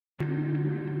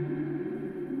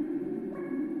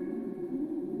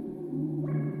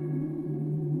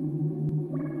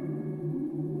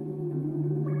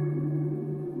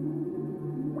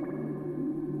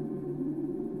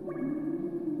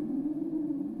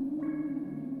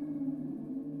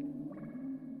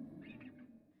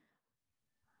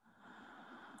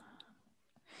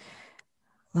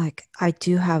Like I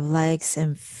do have legs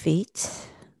and feet,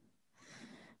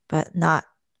 but not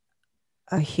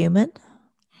a human.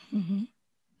 Mm-hmm.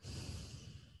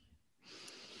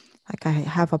 Like I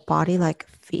have a body like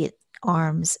feet,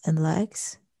 arms, and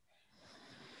legs.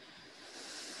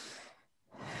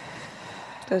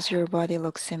 Does your body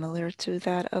look similar to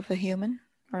that of a human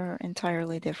or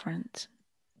entirely different?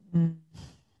 Mm.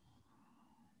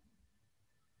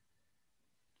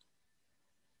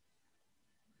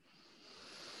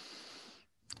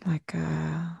 Like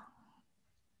a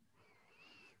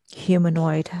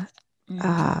humanoid, Mm-hmm.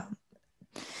 uh,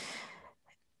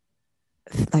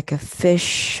 like a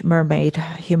fish mermaid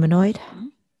humanoid. Mm-hmm.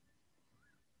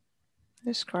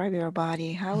 Describe your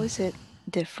body. How is it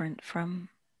different from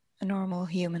a normal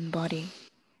human body?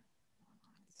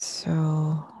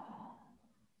 So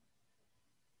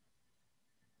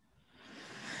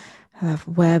I have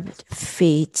webbed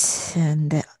feet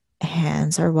and the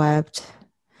hands are webbed.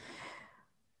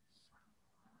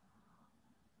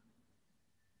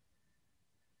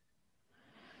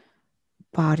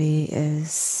 Body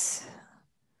is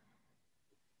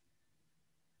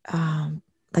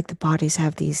like the bodies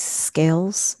have these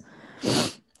scales,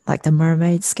 like the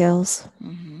mermaid scales.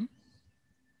 Mm-hmm.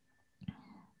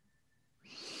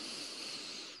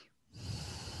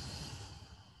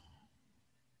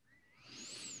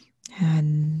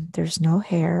 And there's no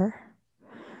hair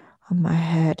on my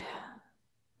head.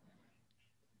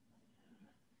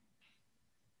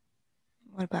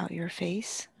 What about your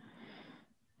face?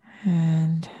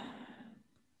 And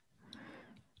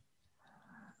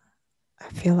I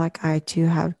feel like I do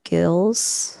have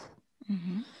gills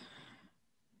Mm-hmm.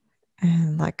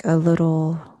 and like a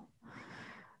little,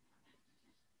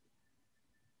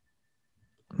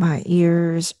 my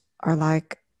ears are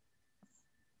like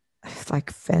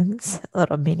fins,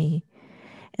 little mini,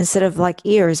 instead of like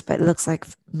ears, but it looks like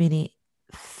mini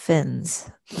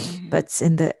fins, Mm-hmm. but it's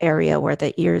in the area where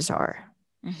the ears are.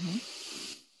 Mm-hmm.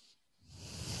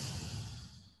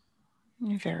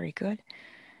 Very good.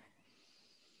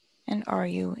 And are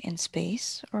you in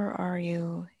space or are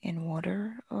you in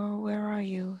water or where are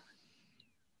you?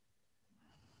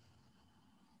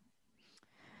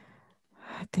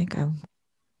 I think I'm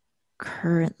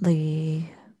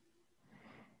currently,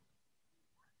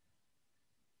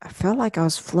 I felt like I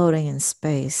was floating in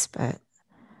space, but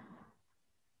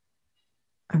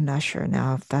I'm not sure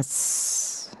now if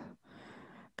that's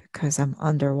because I'm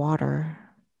underwater.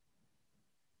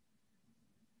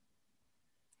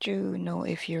 Do you know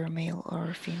if you're male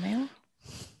or female?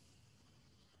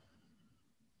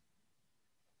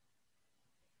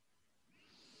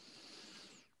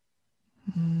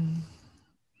 Mm,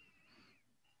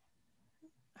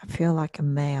 I feel like a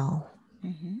male.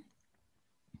 Mm-hmm.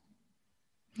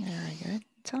 Very good.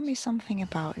 Tell me something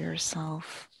about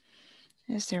yourself.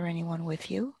 Is there anyone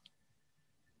with you?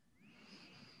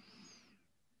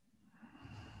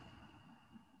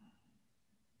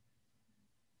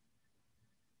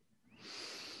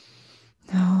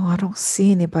 No, I don't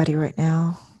see anybody right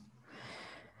now.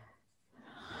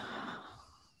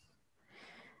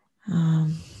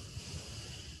 Um,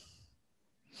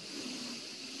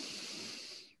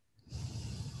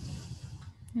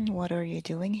 What are you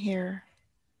doing here?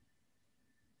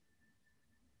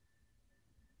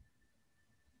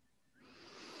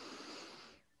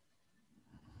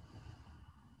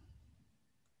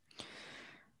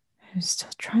 I'm still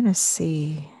trying to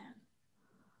see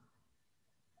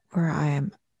where I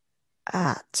am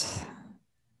at.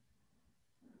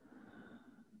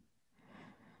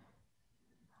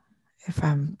 If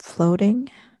I'm floating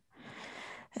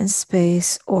in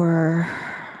space or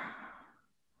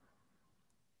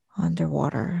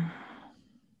underwater.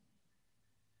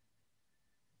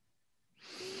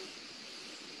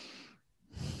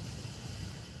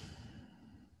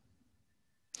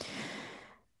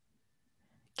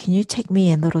 Can you take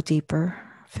me a little deeper?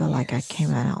 I feel like I came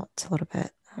Yes. out a little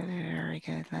bit. Very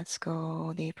good. Let's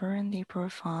go deeper and deeper.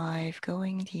 5.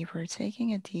 Going deeper.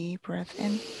 Taking a deep breath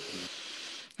in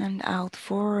and out.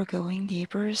 4. Going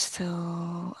deeper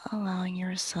still. Allowing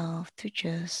yourself to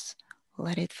just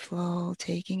let it flow.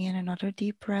 Taking in another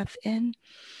deep breath in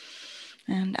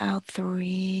and out.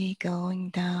 3. Going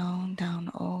down, down,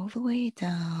 all the way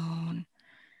down.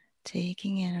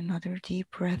 Taking in another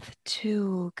deep breath.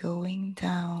 2. Going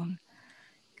down,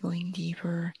 going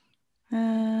deeper.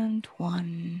 And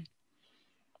 1.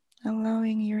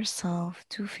 Allowing yourself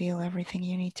to feel everything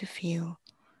you need to feel.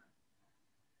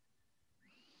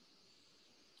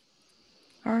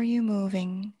 Are you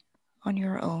moving on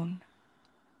your own,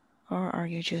 or are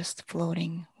you just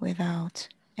floating without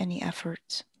any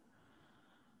effort?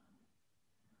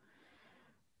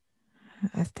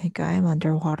 I think I am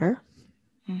underwater,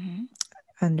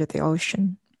 under the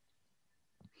ocean.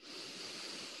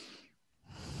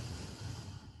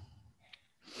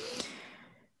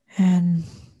 And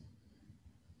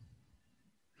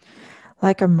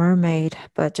like a mermaid,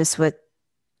 but just with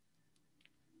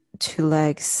 2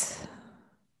 legs.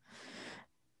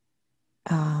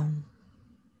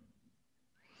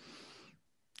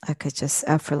 I could just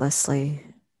effortlessly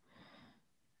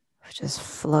just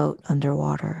float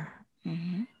underwater.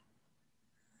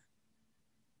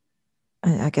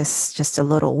 I guess just a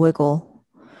little wiggle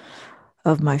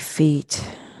of my feet.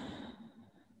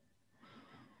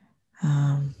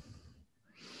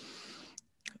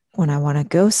 When I want to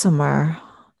go somewhere,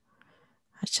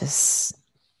 I just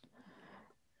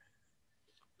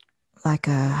like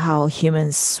how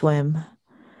humans swim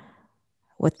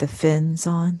with the fins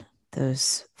on,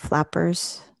 those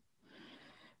flappers,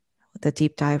 the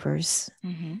deep divers.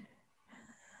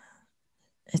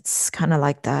 It's kind of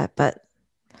like that, but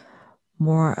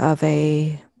more of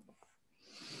a,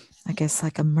 I guess,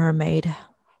 like a mermaid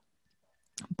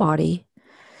body,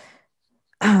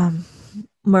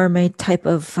 mermaid type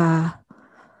of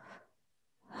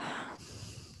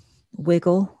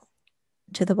wiggle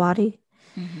to the body.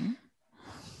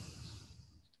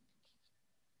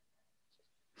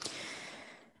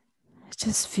 It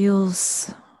just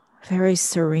feels very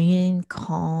serene,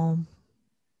 calm.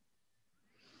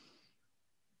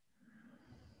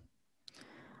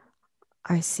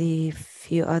 I see a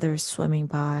few others swimming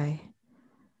by.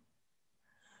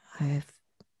 I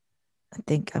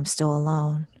think I'm still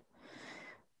alone,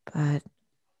 but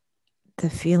the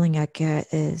feeling I get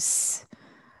is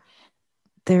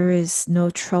there is no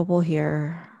trouble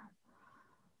here,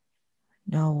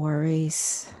 no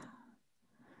worries,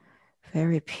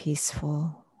 very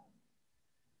peaceful.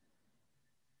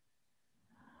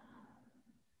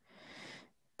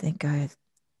 I think it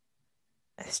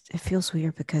feels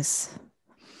weird because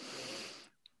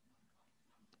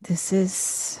this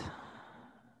is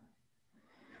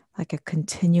like a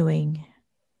continuing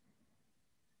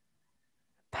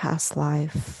past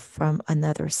life from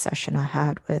another session I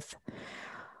had with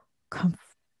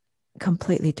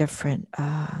completely different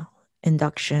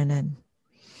induction,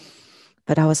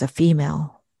 but I was a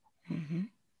female.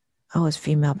 I was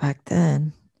female back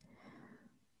then,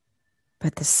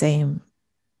 but the same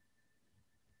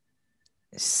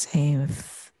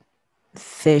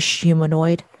fish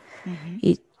humanoid,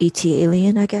 ET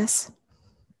alien, I guess.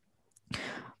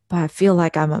 But I feel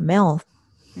like I'm a male.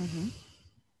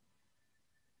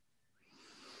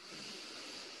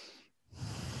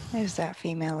 Is that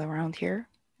female around here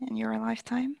in your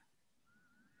lifetime?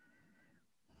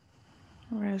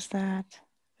 Or is that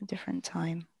a different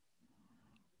time?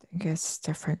 I think it's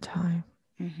different time.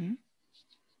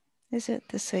 Is it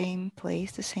the same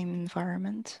place, the same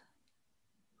environment?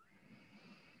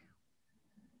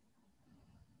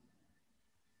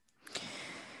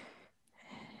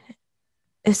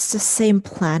 It's the same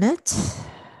planet,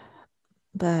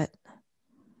 but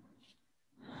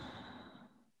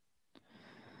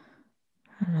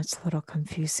it's a little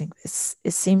confusing.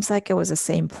 It seems like it was the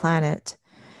same planet,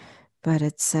 but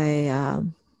it's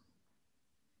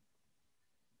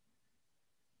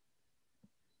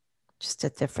just a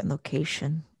different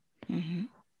location.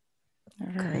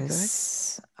 Very good.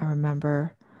 I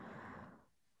remember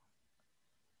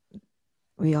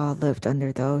we all lived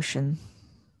under the ocean,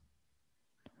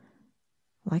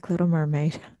 like Little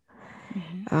Mermaid.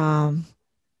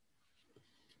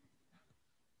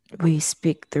 We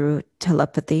speak through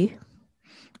telepathy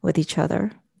with each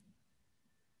other.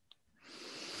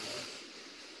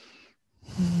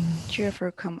 Did you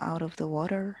ever come out of the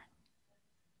water?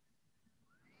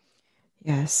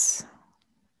 Yes.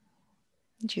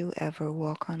 Did you ever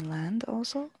walk on land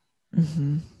also?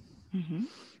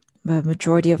 But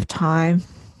majority of time,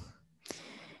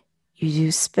 you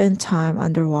do spend time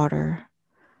underwater.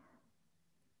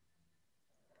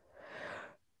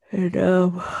 And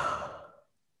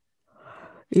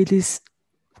you just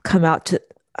come out to,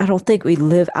 I don't think we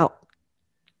live out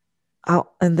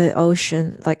in the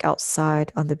ocean, like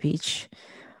outside on the beach,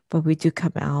 but we do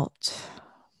come out.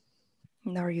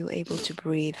 And are you able to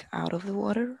breathe out of the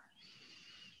water?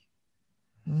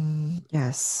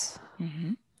 Yes.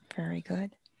 Very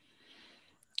good.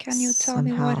 Can you tell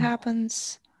me what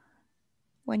happens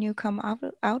when you come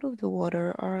out of the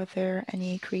water? Are there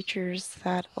any creatures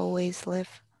that always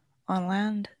live on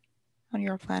land on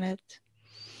your planet?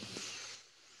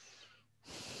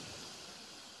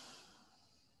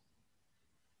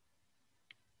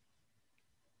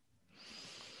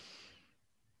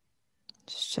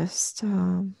 It's just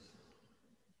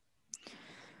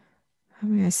I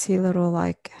mean, I see little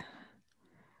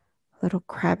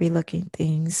crabby looking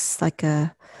things like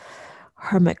a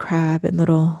hermit crab and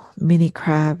little mini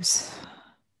crabs.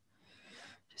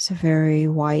 Just a very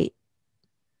white,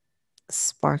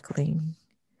 sparkling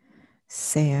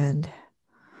sand,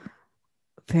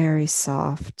 very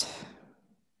soft.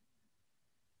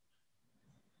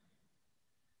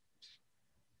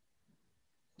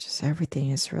 Just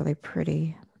everything is really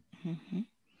pretty. Mm-hmm.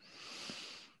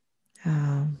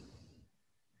 Um,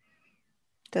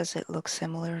 Does it look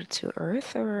similar to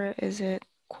Earth or is it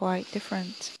quite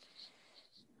different?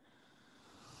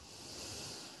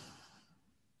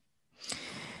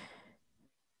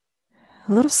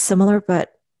 a little similar,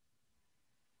 but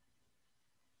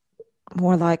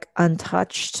more like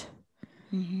untouched.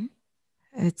 Mm-hmm.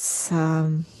 It's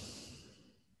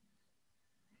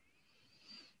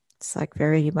it's like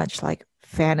very much like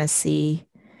fantasy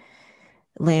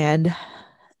land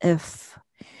if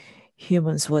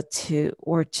humans were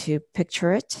to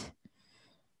picture it.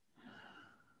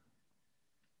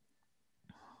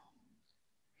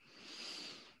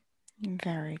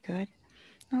 Very good.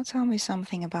 Now tell me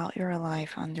something about your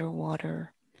life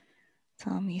underwater.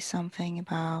 Tell me something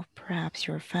about perhaps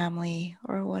your family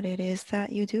or what it is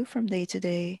that you do from day to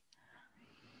day.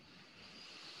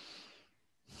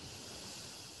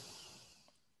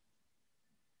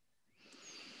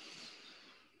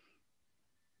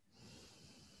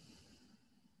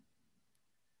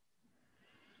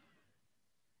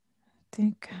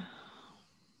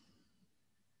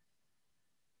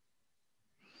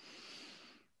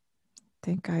 I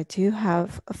think I do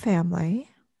have a family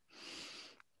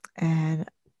and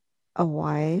a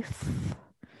wife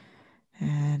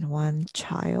and one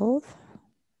child.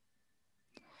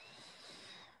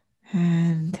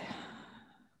 And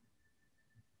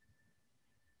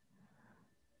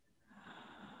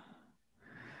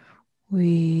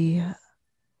we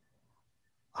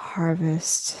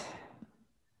harvest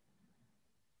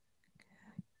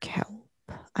kelp.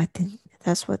 I think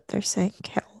that's what they're saying,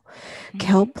 kelp. Mm-hmm.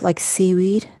 Kelp, like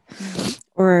seaweed Mm-hmm.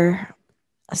 or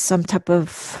some type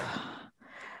of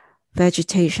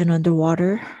vegetation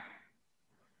underwater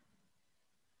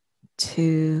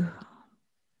to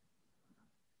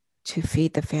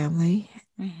feed the family.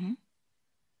 Mm-hmm.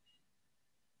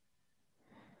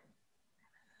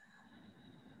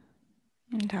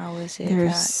 And how is it that?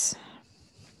 There's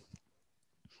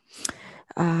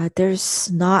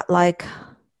there's not like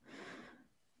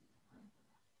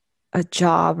a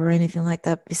job or anything like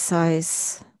that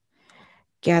besides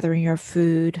gathering your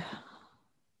food,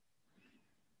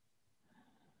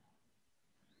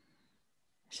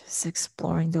 just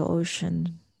exploring the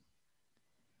ocean.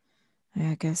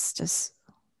 I guess just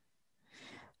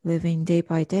living day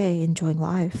by day, enjoying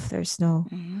life. There's no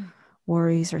Mm-hmm.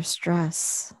 worries or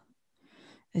stress.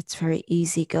 It's very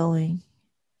easygoing.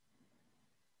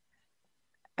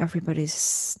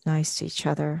 Everybody's nice to each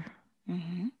other.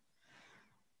 Mm-hmm.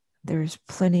 There's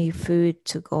plenty of food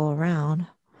to go around.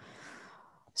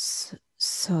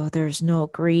 So there's no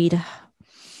greed,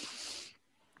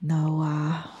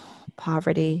 no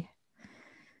poverty.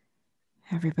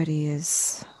 Everybody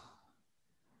is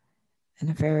in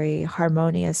a very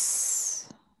harmonious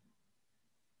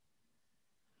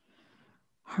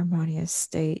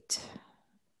state.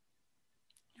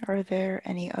 Are there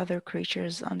any other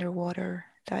creatures underwater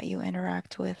that you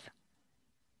interact with?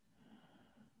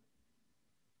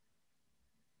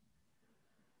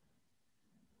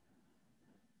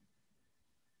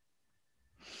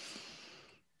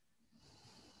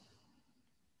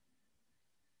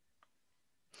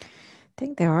 I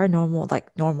think there are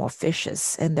normal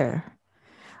fishes and there are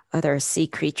other sea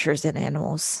creatures and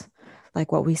animals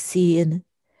like what we see in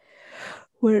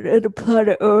the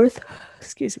planet Earth.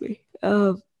 Excuse me.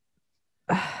 But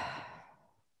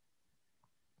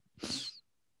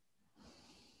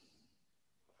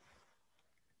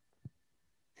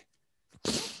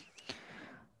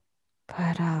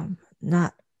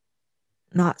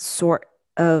not sort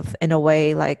of in a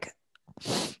way like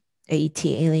AT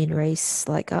alien race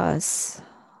like us.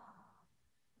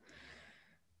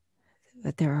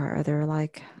 But there are other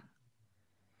like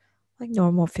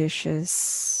normal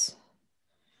fishes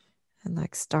and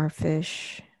like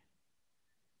starfish.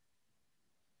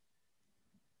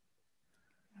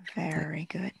 Like Very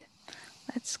good.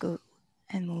 Let's go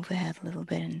and move ahead a little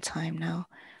bit in time now.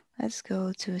 Let's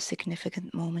go to a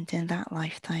significant moment in that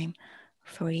lifetime.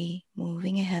 3,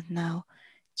 moving ahead now.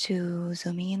 2,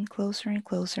 zooming in closer and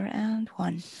closer. And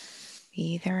 1,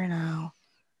 be there now.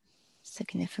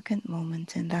 Significant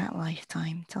moment in that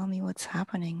lifetime. Tell me what's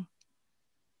happening.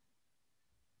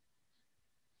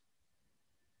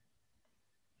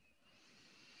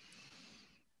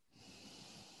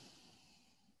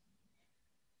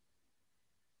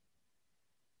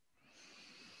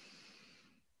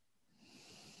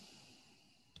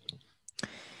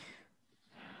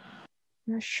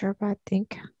 not sure, but I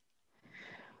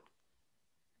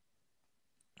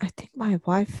think my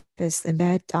wife is in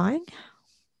bed dying,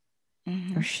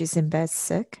 or she's in bed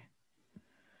sick.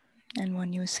 And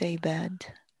when you say bed,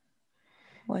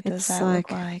 what does It's that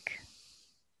look like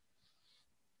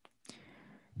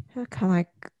like? kind of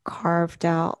like carved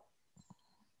out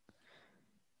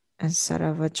instead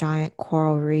of a giant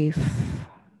coral reef.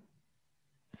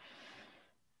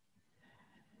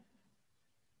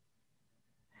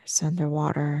 It's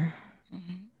underwater.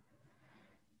 And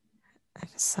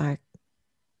it's like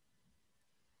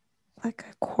a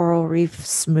coral reef,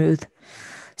 smooth,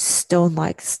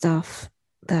 stone-like stuff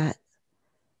that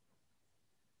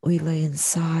we lay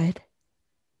inside.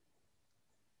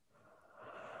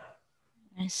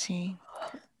 I see.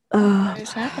 What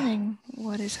is happening?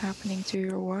 What is happening to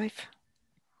your wife?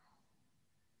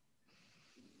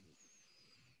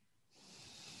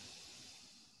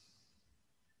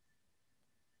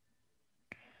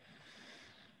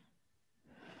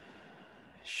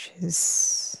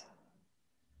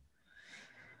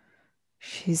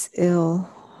 She's ill.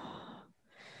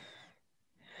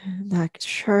 Not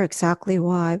sure exactly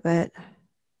why, but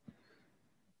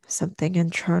something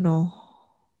internal.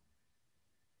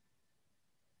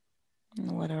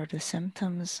 What are the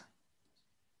symptoms?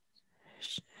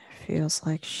 She feels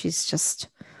like she's just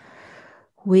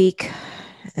weak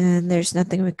and there's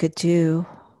nothing we could do.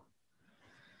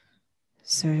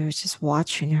 So I was just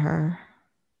watching her.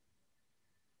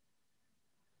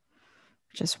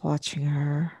 Just watching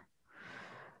her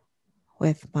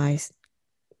with my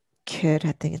kid.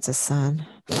 I think it's a son.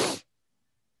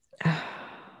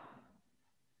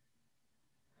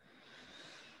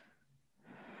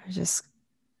 Just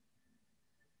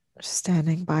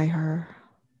standing by her.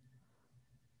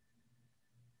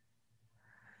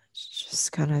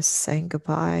 Just kind of saying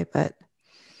goodbye, but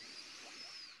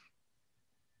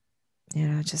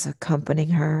just accompanying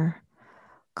her,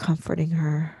 comforting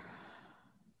her.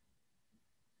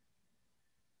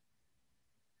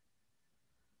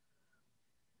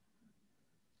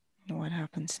 What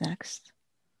happens next?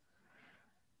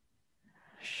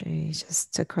 She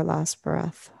just took her last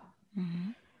breath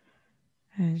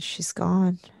and she's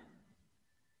gone.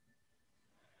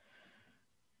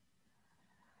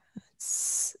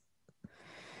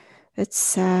 It's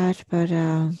sad, but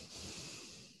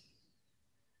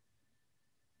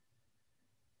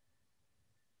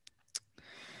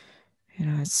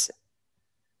it's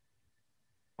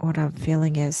what I'm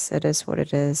feeling is it is what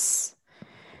it is.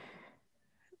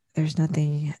 There's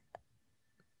nothing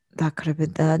that could have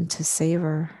been done to save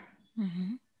her.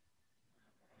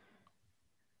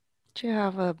 Do you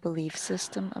have a belief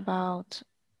system about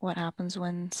what happens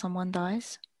when someone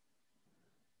dies?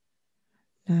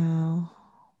 No.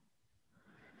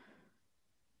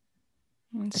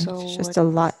 And It's so just a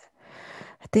lot.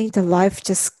 I think the life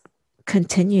just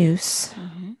continues.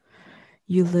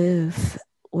 You live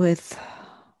with,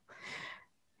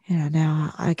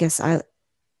 now I guess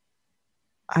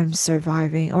I'm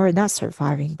surviving, or not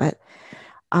surviving, but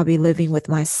I'll be living with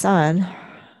my son,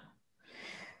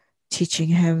 teaching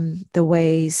him the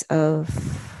ways of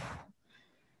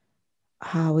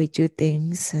how we do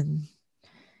things and,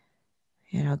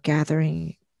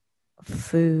 gathering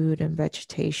food and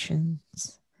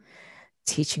vegetations,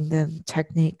 teaching them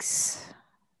techniques,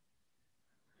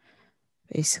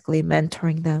 basically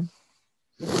mentoring them.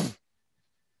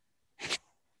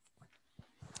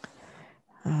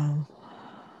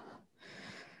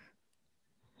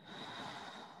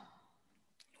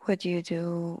 What do you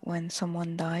do when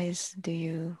someone dies? Do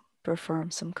you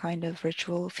perform some kind of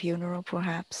ritual, funeral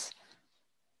perhaps?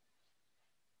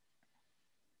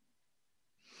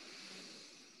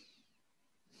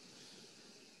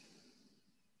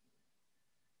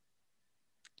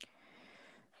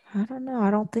 I don't know. I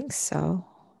don't think so.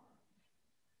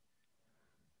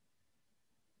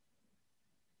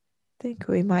 I think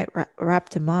we might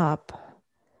wrap him up.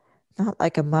 Not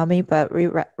like a mummy, but we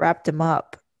wrapped him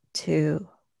up to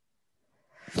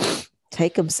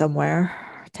take him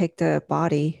somewhere, take the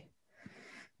body,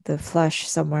 the flesh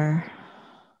somewhere,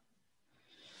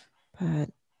 but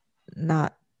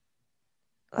not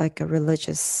like a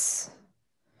religious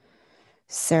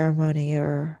ceremony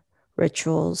or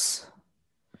rituals.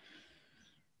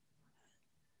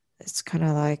 It's kind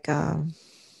of like I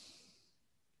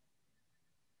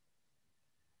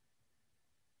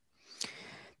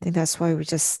think that's why we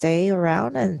just stay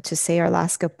around and to say our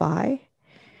last goodbye.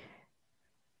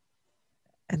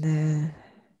 And then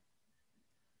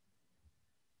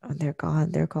when they're gone,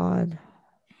 they're gone.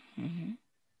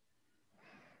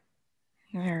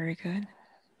 Very good.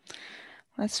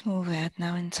 Let's move ahead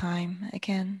now in time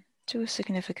again to a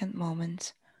significant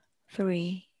moment.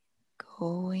 3,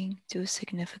 going to a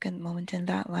significant moment in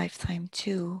that lifetime.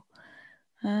 2,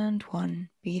 and 1,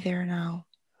 be there now.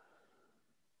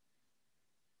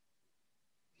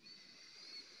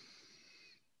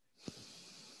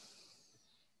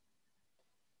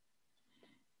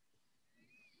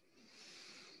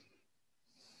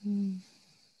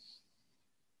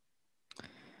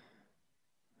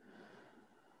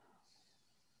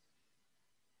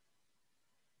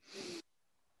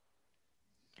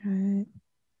 Right.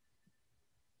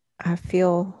 I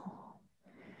feel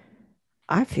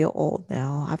old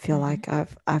now. I feel like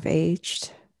I've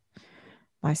aged.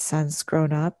 My son's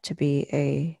grown up to be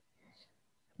a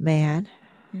man.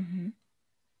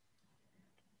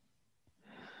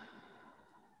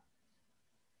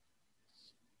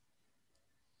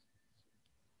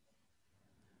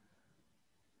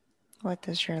 What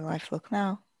does your life look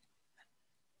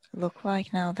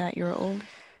like now that you're old?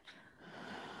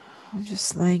 I'm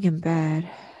just laying in bed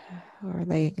or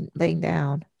laying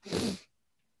down.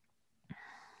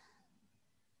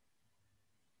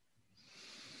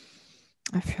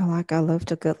 I feel like I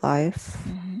lived a good life.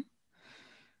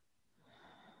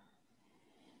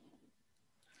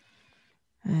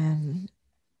 And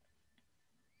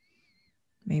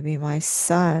maybe my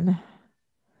son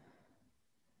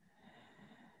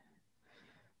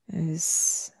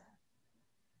is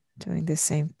doing the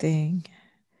same thing.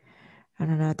 I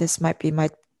don't know. This might be my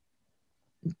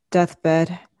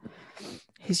deathbed.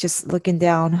 He's just looking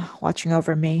down, watching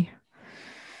over me.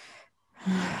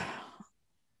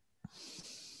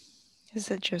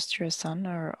 Is it just your son,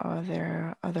 or are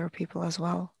there other people as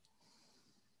well?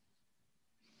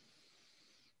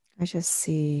 I just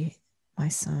see my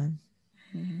son.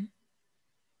 And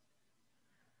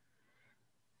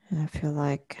I feel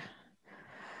like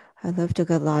I lived a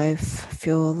good life. I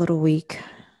feel a little weak.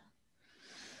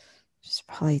 Just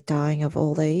probably dying of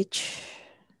old age.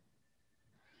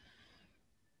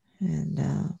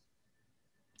 And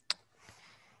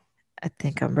I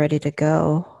think I'm ready to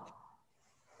go.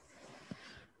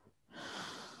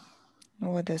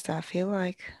 What does that feel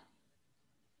like?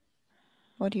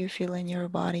 What do you feel in your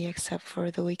body except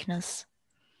for the weakness?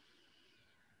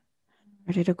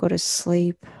 Ready to go to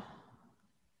sleep.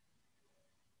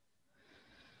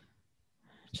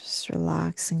 Just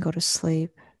relax and go to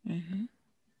sleep.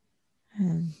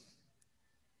 And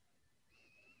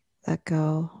let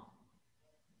go.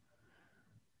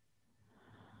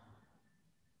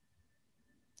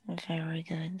 Very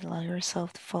good. Allow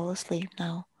yourself to fall asleep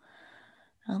now.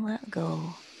 And let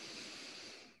go.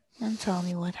 And tell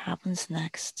me what happens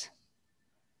next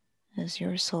as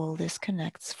your soul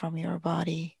disconnects from your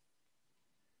body.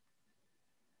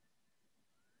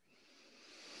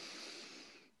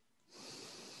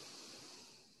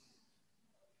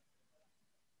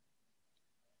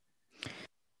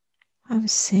 I'm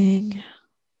seeing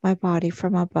my body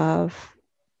from above.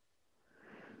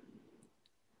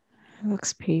 It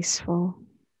looks peaceful.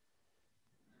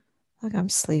 Like I'm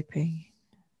sleeping.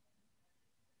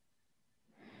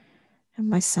 And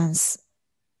my son's,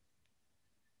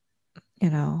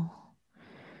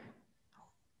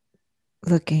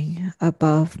 looking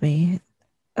above me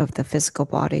of the physical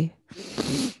body.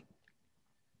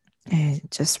 And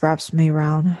it just wraps me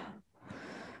around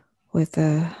with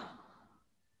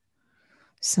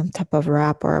some type of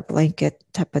wrap or a blanket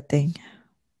type of thing.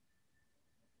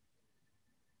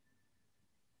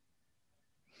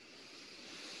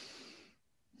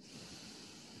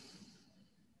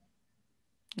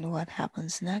 What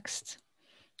happens next?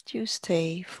 Do you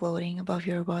stay floating above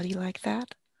your body like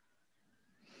that?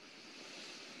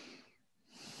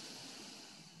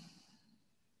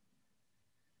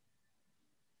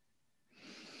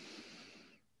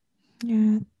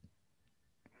 Yeah, I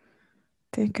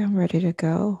think I'm ready to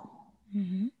go.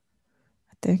 I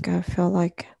think I feel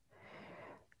like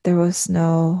there was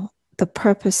the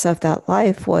purpose of that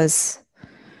life was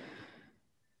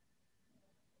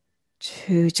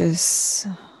to just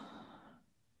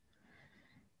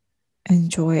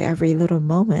enjoy every little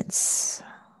moments,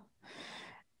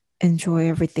 enjoy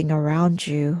everything around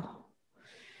you,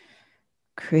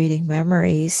 creating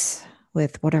memories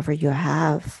with whatever you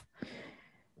have,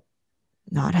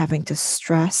 not having to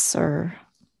stress or,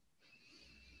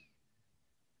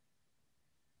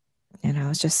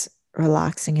 just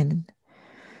relaxing and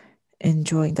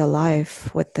enjoying the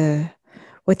life with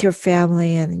your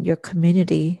family and your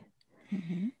community,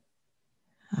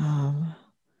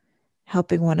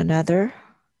 helping one another.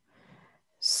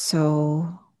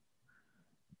 So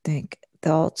I think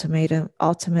the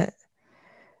ultimate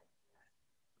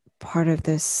part of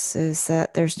this is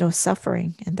that there's no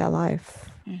suffering in that life.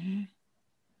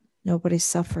 Nobody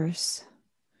suffers.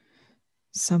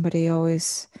 Somebody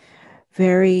always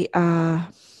very,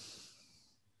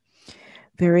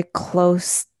 very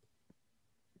close,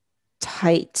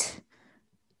 tight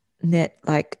knit,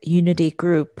 like unity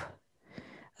group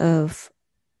of,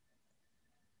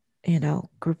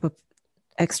 group of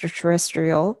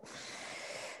extraterrestrial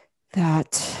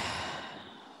that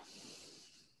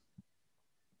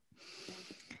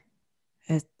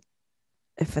it,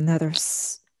 if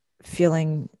another's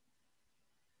feeling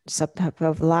some type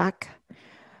of lack,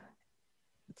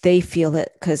 they feel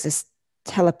it because it's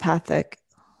telepathic.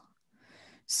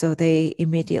 So they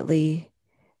immediately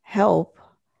help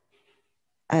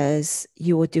as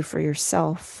you would do for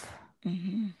yourself.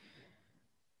 Mm-hmm.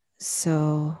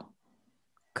 So,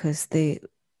 because they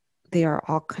are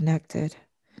all connected.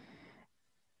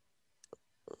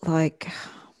 Like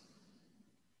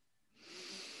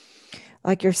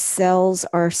your cells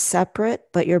are separate,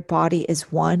 but your body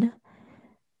is one.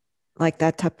 Like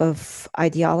that type of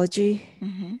ideology.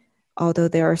 Mm-hmm. Although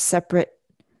there are separate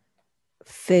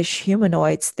fish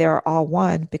humanoids, they're all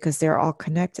one because they're all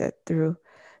connected through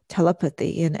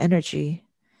telepathy and energy.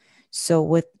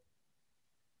 So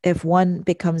if one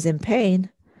becomes in pain,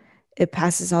 it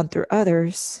passes on through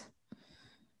others.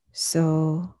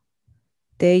 So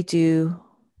they do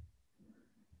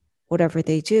whatever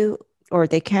they do or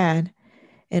they can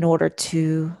in order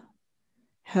to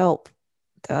help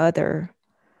the other,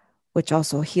 which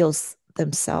also heals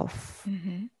themselves,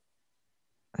 Mm-hmm.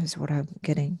 is what I'm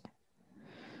getting.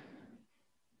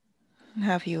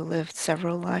 Have you lived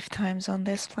several lifetimes on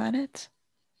this planet?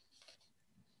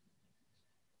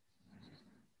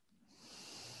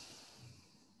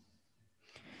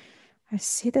 I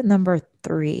see the number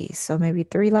 3, so maybe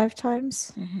 3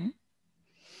 lifetimes. Mm-hmm.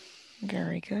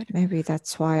 Very good. Maybe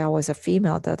that's why I was a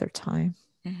female the other time.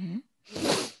 Mm-hmm.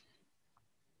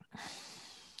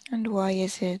 And why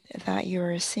is it that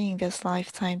you're seeing this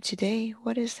lifetime today?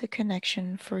 What is the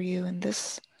connection for you in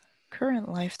this current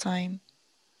lifetime?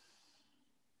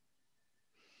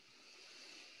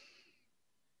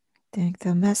 I think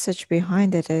the message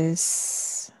behind it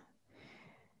is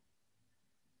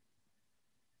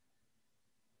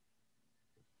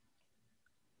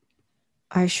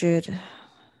I should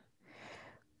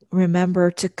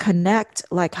remember to connect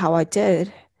like how I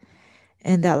did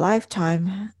in that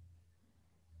lifetime,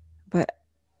 but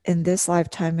in this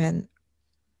lifetime in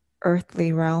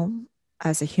earthly realm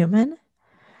as a human,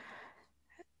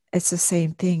 it's the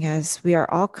same thing as we are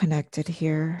all connected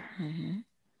here. Mm-hmm.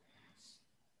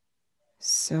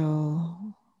 So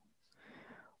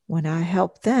when I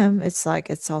help them, it's like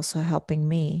it's also helping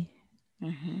me.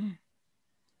 Mm-hmm.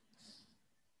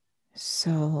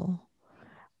 So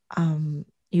I'm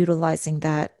utilizing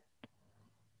that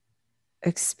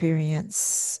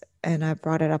experience and I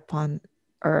brought it up on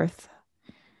earth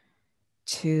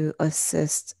to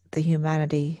assist the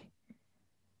humanity.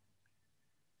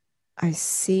 I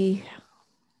see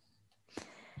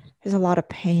there's a lot of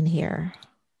pain here,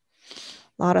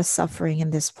 a lot of suffering in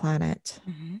this planet.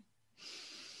 Mm-hmm.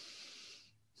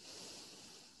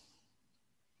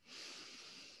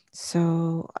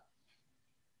 So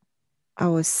I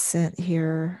was sent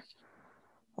here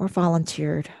or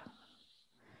volunteered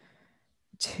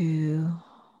to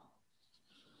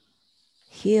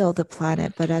heal the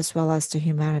planet, but as well as the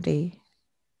humanity.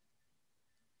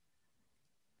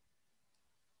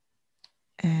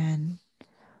 And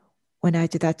when I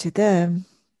do that to them,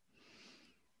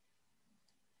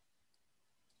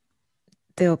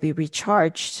 they'll be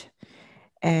recharged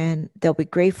and they'll be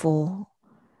grateful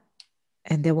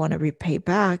and they want to repay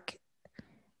back.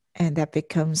 And that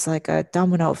becomes like a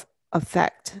domino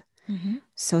effect. Mm-hmm.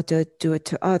 So to do it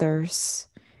to others.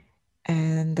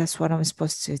 And that's what I'm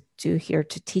supposed to do here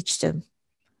to teach them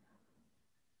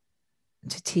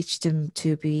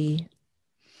to be,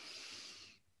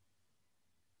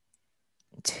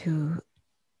 to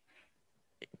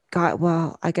God,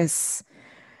 well, I guess,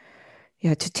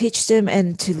 yeah, to teach them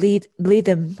and to lead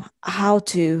them how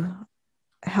to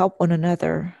help one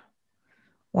another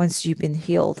once you've been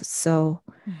healed. So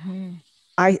Mm-hmm.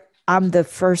 I I'm the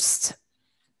first,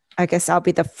 I guess I'll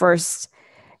be the first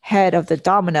head of the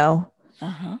domino.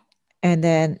 Uh-huh. And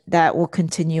then that will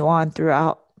continue on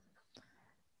throughout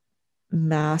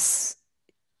mass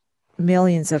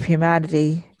millions of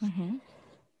humanity. Mm-hmm.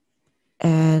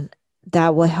 And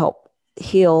that will help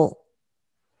heal.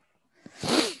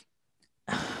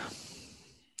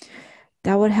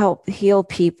 That would help heal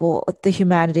people, the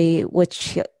humanity,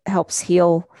 which helps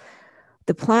heal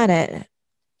the planet.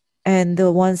 And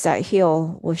the ones that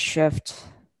heal will shift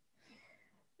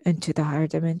into the higher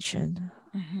dimension.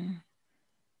 Mm-hmm.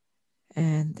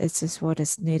 And And this is what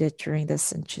is needed during this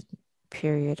ascension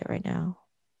period right now.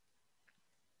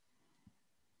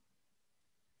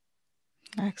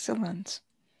 Excellent.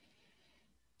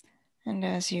 And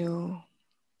as you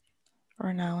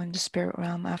are now in the spirit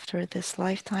realm after this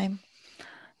lifetime,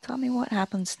 tell me what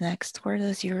happens next. Where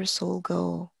does your soul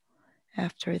go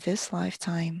after this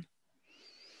lifetime?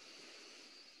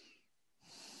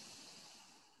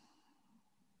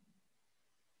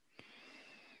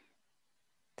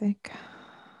 I think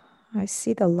I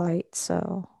see the light,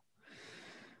 so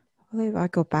I believe I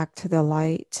go back to the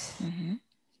light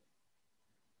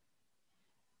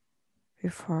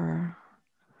before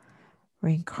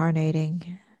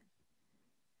reincarnating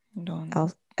Don't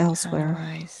elsewhere.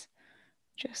 analyze,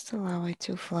 just allow it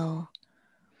to flow.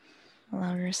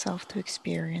 Allow yourself to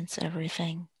experience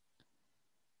everything.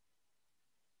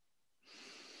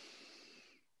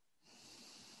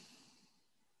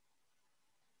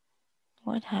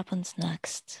 What happens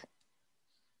next?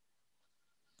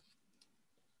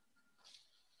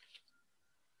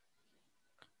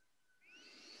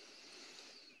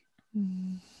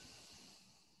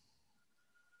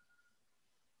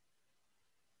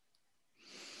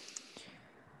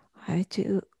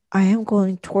 I am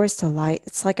going towards the light.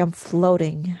 It's like I'm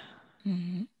floating.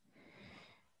 Mm-hmm.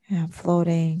 And I'm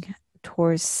floating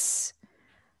towards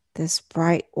this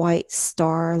bright white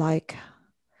star like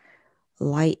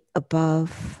light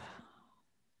above.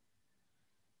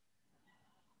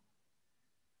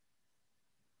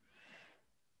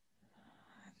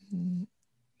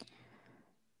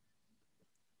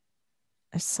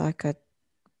 It's like a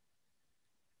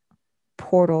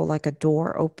portal, like a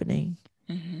door opening,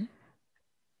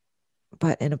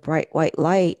 but in a bright white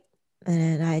light.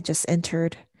 And I just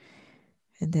entered,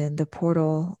 and then the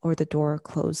portal or the door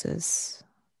closes.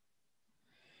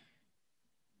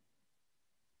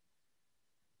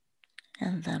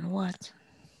 And then what?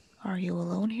 Are you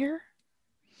alone here?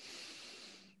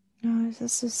 No,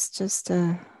 this is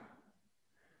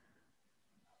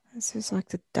like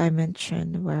the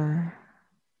dimension where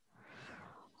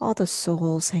all the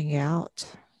souls hang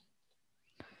out.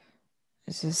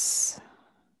 It's just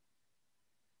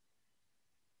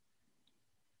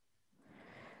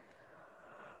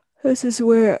this is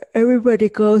where everybody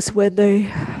goes when they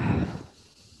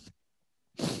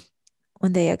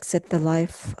exit the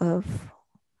life of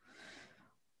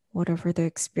whatever the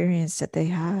experience that they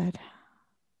had.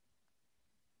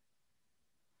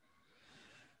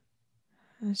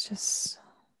 It's just,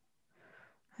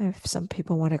 if some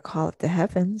people want to call it the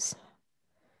heavens,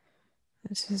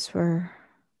 this is where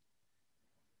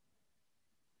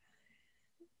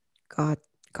God's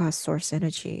source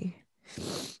energy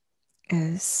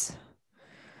is.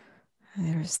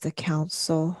 There's the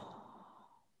council.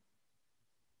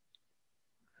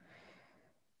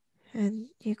 And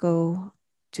you go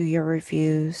do your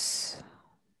reviews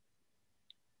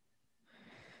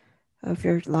of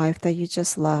your life that you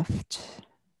just left.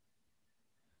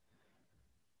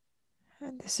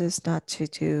 And this is not to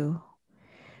do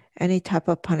any type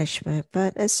of punishment,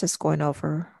 but it's just going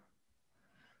over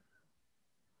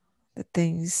the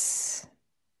things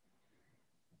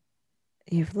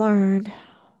you've learned,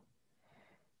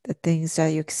 the things that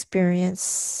you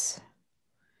experience,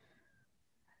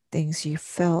 things you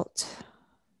felt.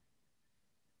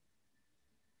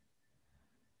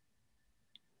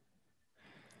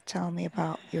 Tell me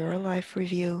about your life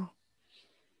review.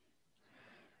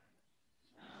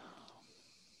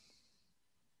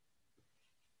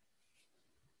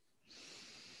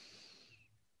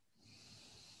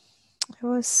 It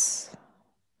was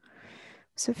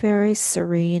a very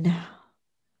serene,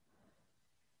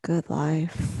 good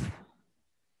life.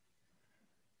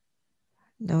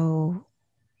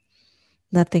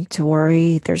 Nothing to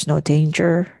worry. There's no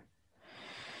danger.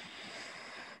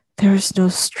 There was no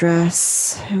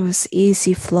stress. It was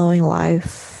easy flowing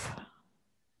life.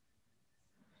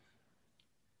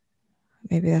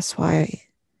 Maybe that's why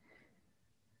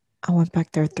I went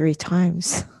back there 3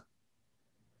 times.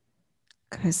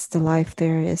 Because the life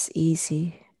there is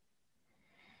easy.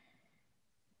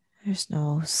 There's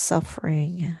no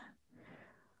suffering,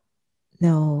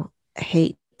 no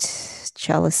hate,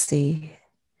 jealousy,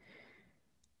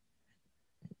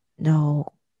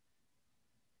 no,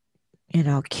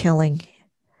 killing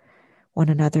one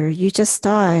another. You just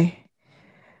die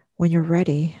when you're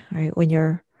ready, right? When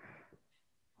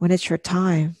it's your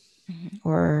time,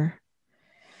 or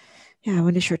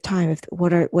when it's your time.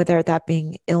 Whether that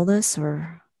being illness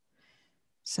or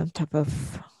some type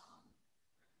of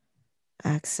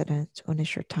accident, when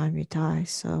it's your time, you die.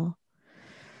 So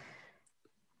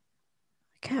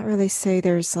I can't really say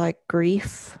there's like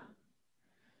grief.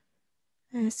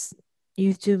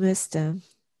 you do miss them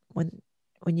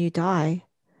when you die,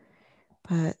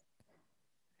 but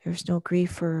there's no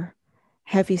grief or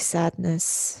heavy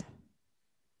sadness.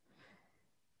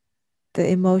 The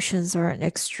emotions aren't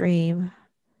extreme.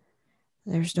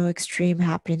 There's no extreme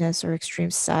happiness or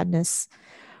extreme sadness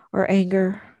or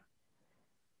anger.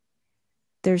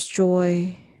 There's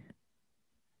joy.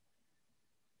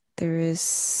 There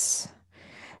is,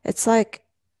 it's like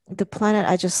the planet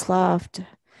I just left,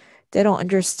 they don't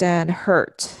understand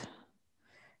hurt.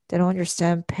 They don't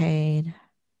understand pain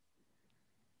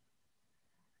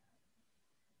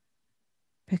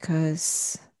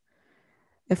because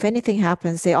if anything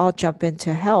happens, they all jump in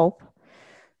to help.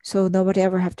 So nobody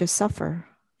ever have to suffer.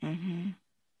 Mm-hmm.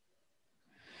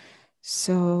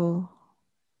 So,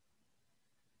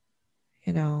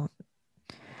 you know,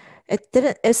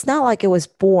 it's not like it was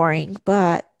boring,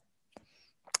 but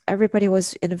everybody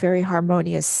was in a very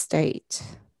harmonious state.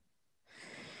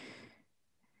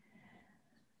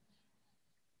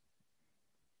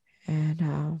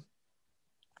 And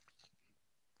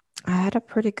I had a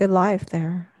pretty good life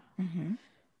there. Mm-hmm.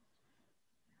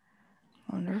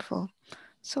 Wonderful.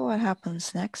 So what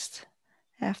happens next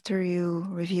after you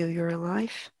review your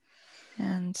life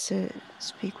and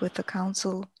speak with the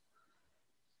council?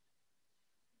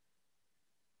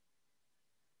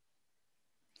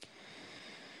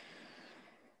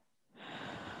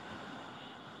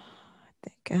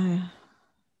 think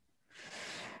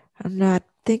I'm not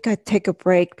think I take a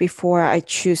break before I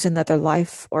choose another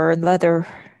life or another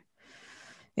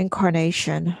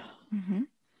incarnation. Mm-hmm.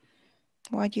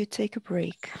 Why do you take a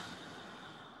break?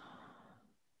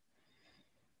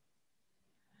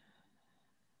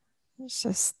 It's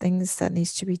just things that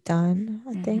needs to be done,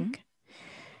 I Mm-hmm. think.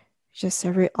 Just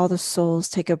all the souls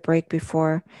take a break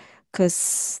before,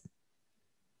 because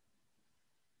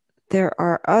there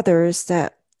are others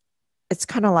that it's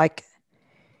kind of like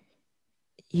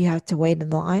you have to wait in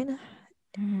line.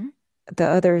 Mm-hmm. The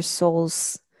other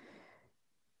souls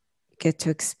get to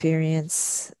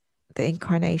experience the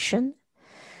incarnation.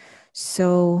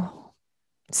 So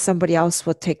somebody else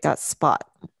will take that spot.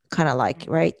 Kind of like,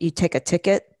 right? You take a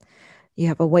ticket, you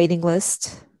have a waiting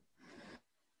list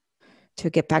to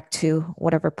get back to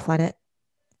whatever planet,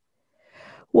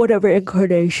 whatever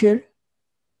incarnation.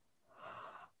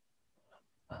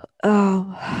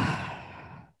 Um,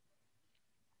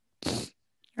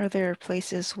 Are there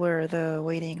places where the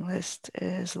waiting list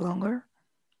is longer?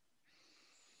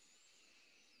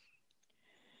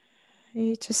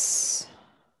 you just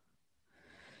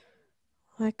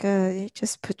you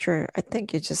just put your. I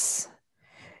think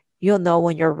you'll know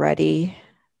when you're ready.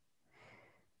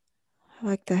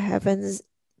 Like the heavens,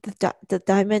 the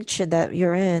dimension that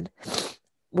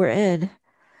we're in,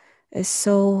 is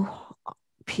so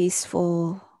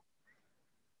peaceful,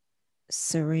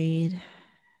 serene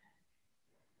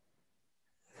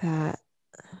that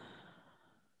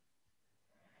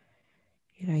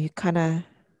you kind of,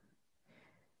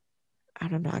 I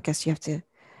don't know, I guess you have to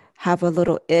have a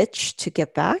little itch to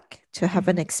get back to have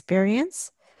an Mm-hmm.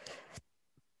 experience,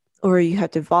 or you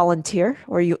have to volunteer,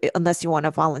 or you unless you want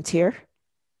to volunteer.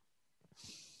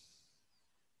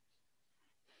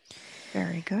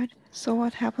 Very good. So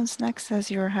what happens next as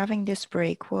you're having this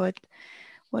break? What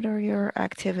are your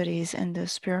activities in the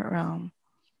spirit realm?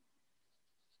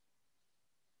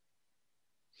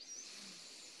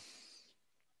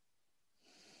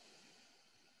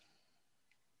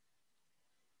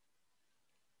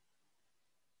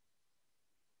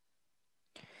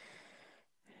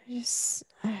 Just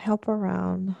help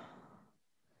around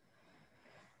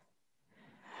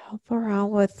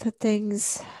with the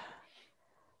things.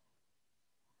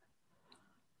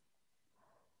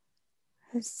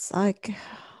 It's like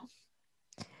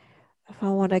if I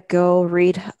want to go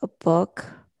read a book,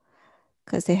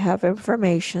 because they have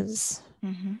informations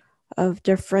Mm-hmm. of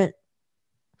different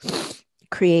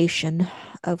creation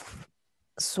of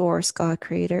source, God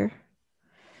creator.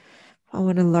 If I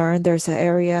want to learn, there's an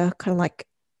area kind of like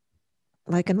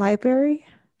a library.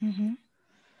 Mm-hmm.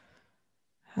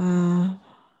 Uh,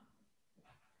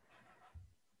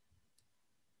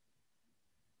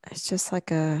 it's just like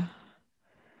you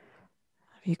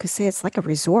could say it's like a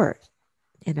resort,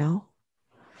 you know?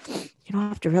 You don't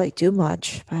have to really do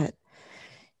much, but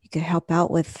you could help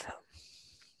out with,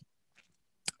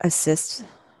 assist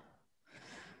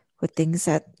with things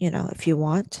that, if you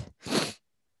want.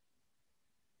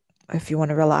 If you want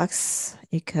to relax,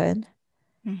 you could.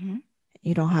 Mm-hmm.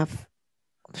 You don't have,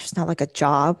 there's not like a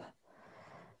job,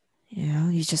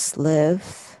 you just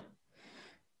live.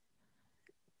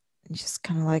 You just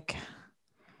kind of like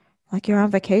you're on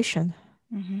vacation.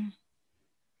 Mm-hmm.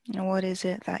 And what is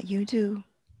it that you do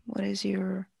What is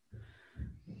your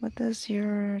what does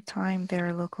your time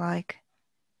there look like?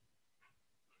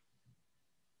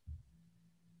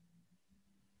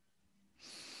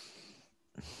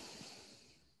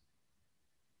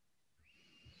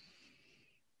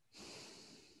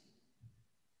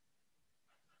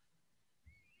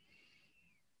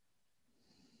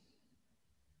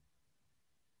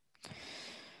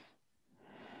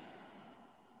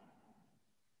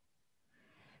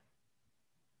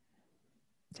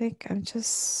 I think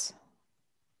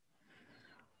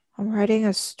I'm writing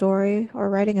a story or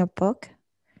writing a book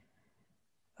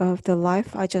of the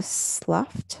life I just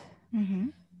left. Mm-hmm.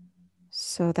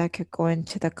 So that could go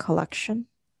into the collection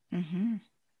Mm-hmm.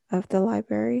 of the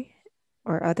library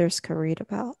or others could read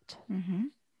about. Mm-hmm.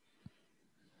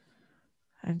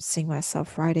 I'm seeing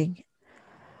myself writing,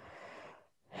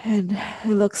 and it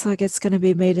looks like it's going to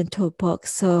be made into a book.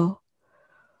 So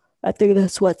I think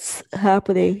that's what's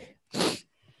happening.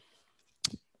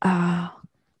 Uh,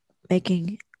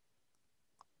 Making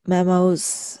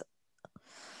memos,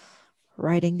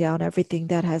 writing down everything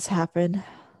that has happened,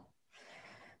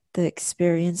 the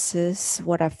experiences,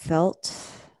 what I felt.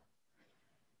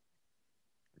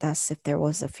 That's if there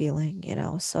was a feeling, you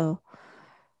know. So,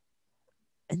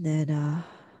 and then,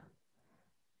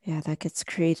 yeah, that gets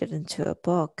created into a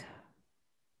book.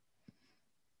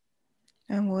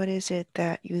 And what is it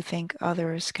that you think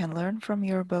others can learn from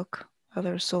your book,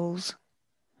 other souls?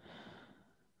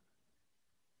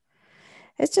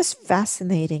 It's just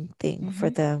fascinating thing for Mm-hmm.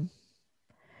 them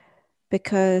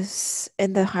because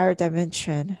in the higher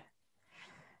dimension,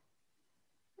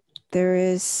 there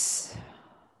is,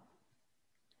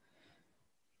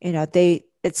 you know,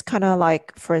 it's kind of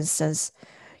like, for instance,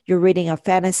 you're reading a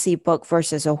fantasy book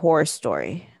versus a horror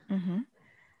story. Mm-hmm.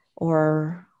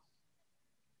 Or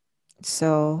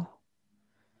so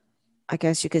I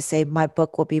guess you could say my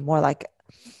book will be more like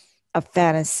a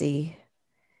fantasy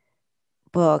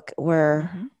book where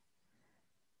Mm-hmm.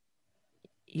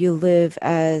 you live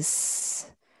as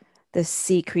the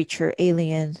sea creature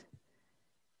alien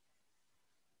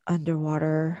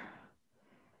underwater,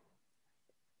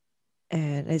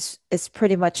 and it's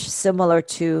pretty much similar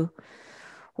to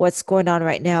what's going on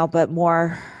right now, but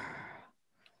more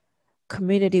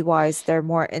community wise, they're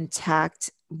more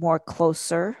intact, more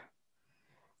closer.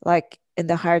 Like in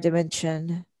the higher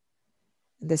dimension,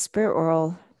 in the spirit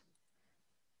world,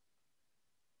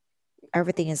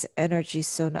 everything is energy,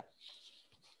 so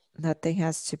nothing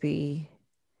has to be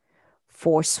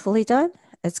forcefully done.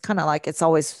 It's kind of like it's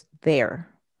always there.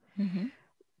 Mm-hmm.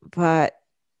 But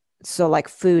so like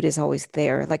food is always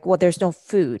there. Like, well, there's no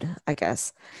food, I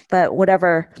guess. But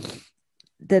whatever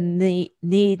the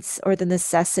needs or the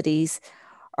necessities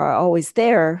are always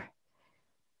there.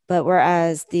 But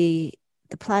whereas the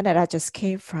planet I just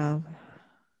came from,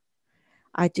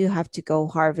 I do have to go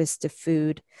harvest the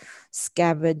food,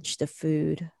 scavenge the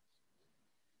food,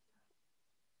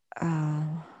 uh,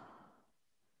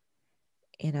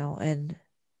 and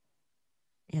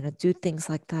do things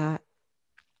like that.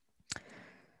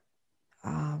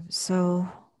 So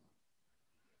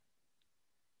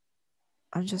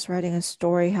I'm just writing a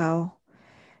story how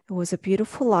it was a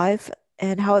beautiful life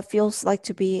and how it feels like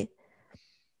to be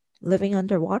living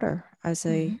underwater as Mm-hmm.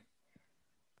 a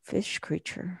fish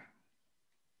creature.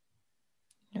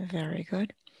 Very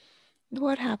good.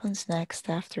 What happens next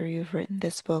after you've written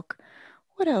this book?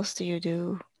 What else do you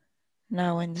do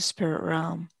now in the spirit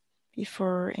realm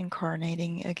before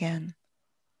incarnating again?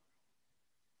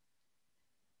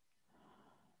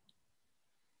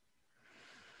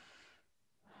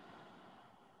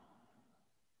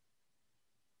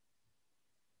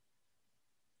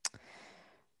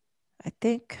 I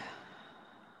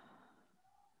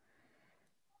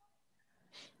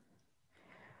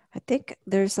think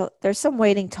there's some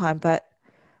waiting time, but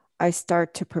I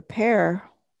start to prepare.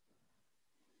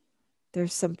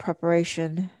 There's some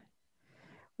preparation,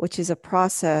 which is a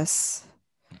process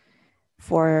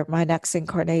for my next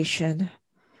incarnation,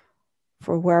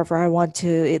 for wherever I want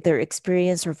to either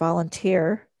experience or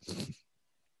volunteer.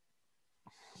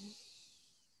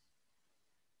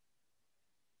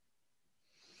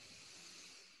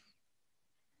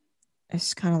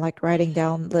 It's kind of like writing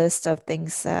down list of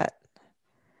things that,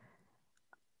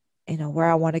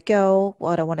 where I want to go,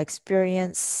 what I want to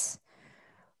experience,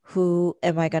 who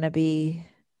am I going to be,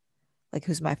 like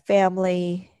who's my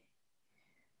family,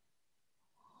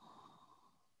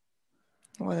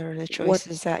 What are the what,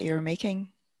 choices that you're making?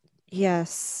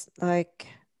 yes, like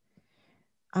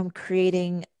I'm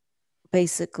creating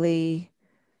basically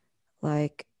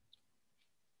like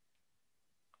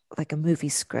like a movie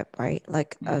script, right?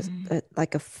 Like Mm-hmm.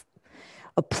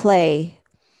 a play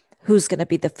who's going to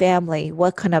be the family,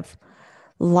 what kind of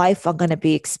life I'm going to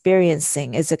be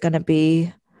experiencing. Is it going to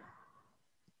be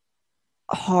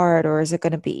hard or is it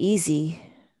going to be easy?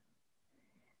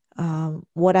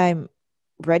 What I'm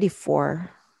ready for.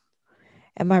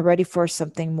 Am I ready for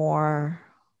something more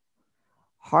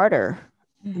harder,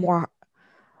 Mm-hmm. more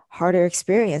harder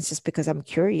experience just because I'm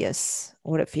curious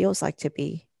what it feels like to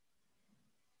be?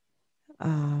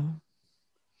 Uh,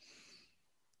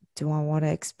 do I want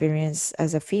to experience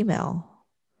as a female?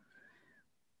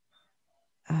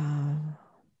 Uh,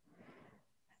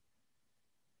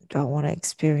 do I want to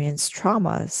experience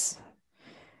traumas?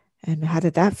 And how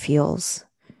did that feels?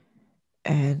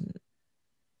 And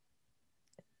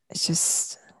it's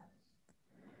just,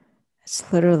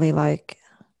 it's literally like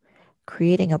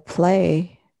creating a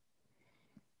play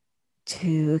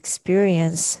to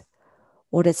experience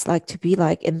what it's like to be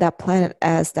like in that planet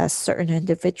as that certain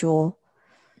individual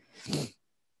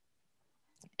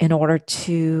in order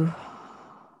to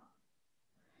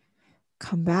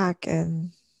come back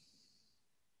and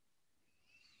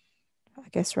I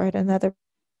guess write another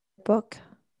book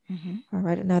Mm-hmm. or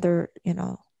write another,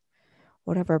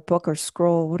 whatever book or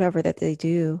scroll, whatever that they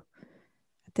do.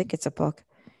 I think it's a book.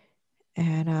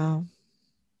 And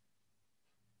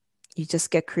you just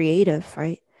get creative,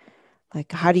 right?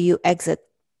 Like, how do you exit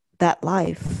that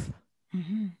life?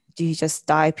 Mm-hmm. Do you just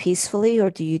die peacefully or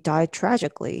do you die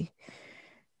tragically?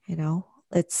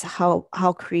 It's how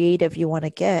creative you want to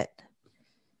get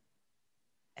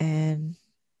and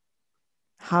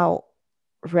how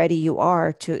ready you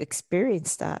are to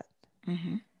experience that.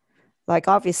 Mm-hmm. Like,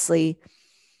 obviously,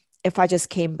 if I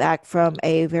just came back from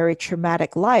a very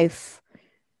traumatic life,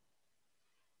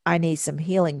 I need some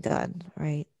healing done,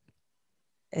 right?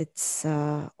 It's,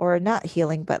 or not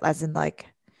healing, but as in like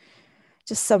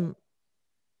just some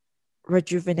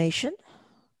rejuvenation.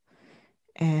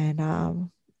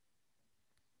 And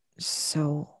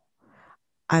so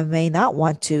I may not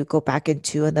want to go back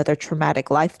into another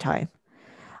traumatic lifetime.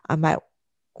 I might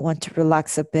want to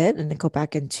relax a bit and then go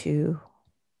back into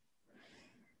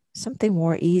something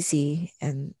more easy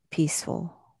and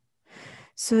peaceful.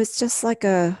 So it's just like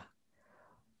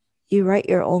you write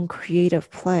your own creative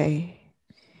play,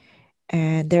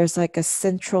 and there's like a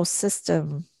central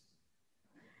system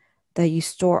that you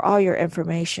store all your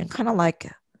information, kind of like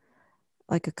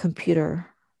a computer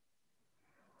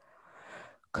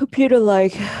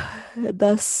like.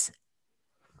 Thus,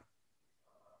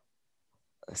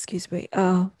 excuse me.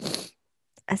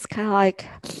 It's kind of like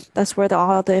that's where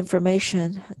all the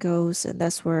information goes, and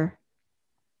that's where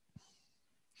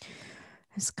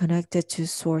it's connected to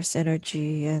source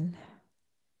energy, and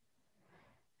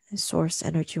source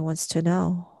energy wants to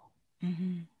know.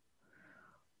 Mm-hmm.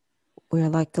 We're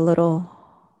like the little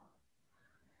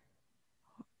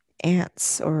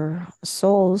ants or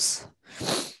souls,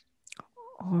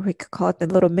 or we could call it the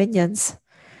little minions,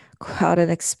 go out and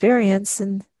experience,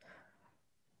 and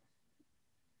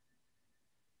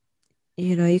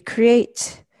you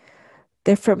create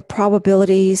different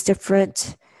probabilities,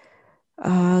 different,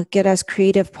 get as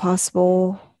creative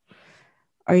possible.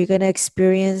 Are you going to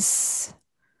experience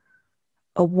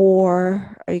a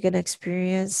war? Are you going to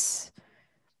experience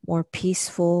more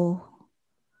peaceful,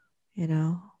 you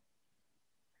know?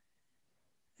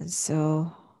 And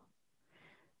so,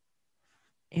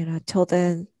 till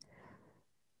then,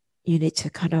 you need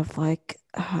to kind of like,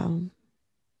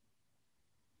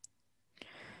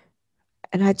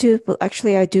 and I do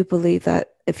believe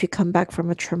that if you come back from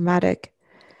a traumatic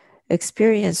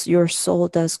experience, your soul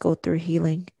does go through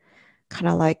healing. Kind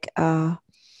of like,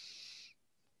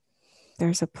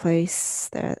 there's a place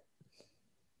that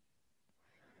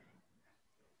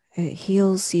it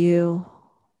heals you.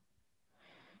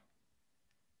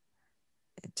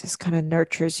 It just kind of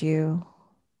nurtures you,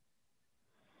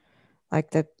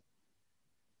 like the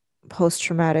post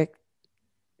traumatic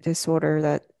disorder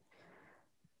that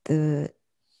the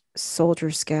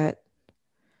soldiers get,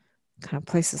 kind of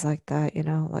places like that,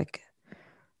 like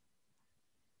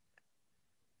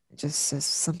just as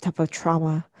some type of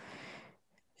trauma.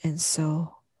 And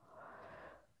so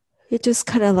it just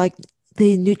kind of like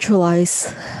they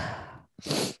neutralize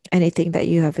anything that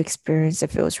you have experienced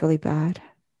if it was really bad.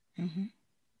 Mm-hmm.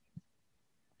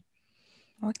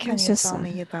 What can It's you just tell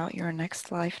me about your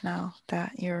next life now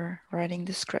that you're writing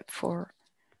the script for?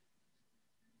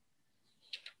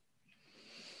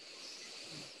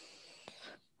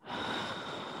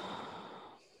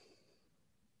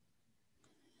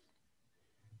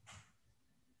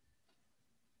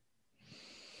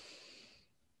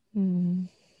 hmm,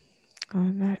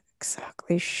 I'm not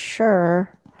exactly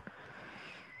sure.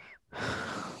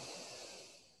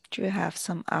 Do you have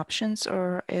some options,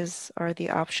 or are the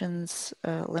options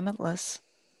limitless?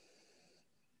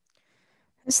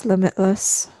 It's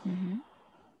limitless. Mm-hmm.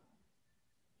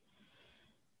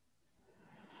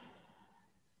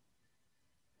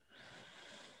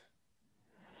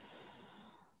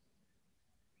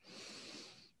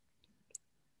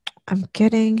 I'm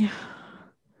getting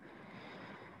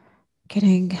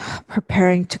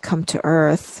preparing to come to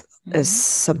Earth is Mm-hmm.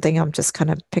 something I'm just kind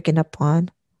of picking up on.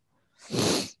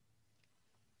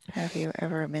 Have you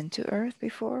ever been to Earth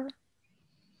before?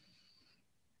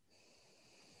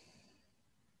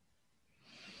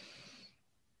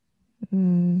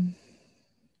 Mm,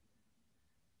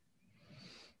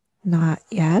 not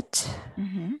yet.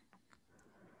 Mm-hmm.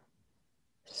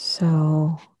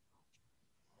 So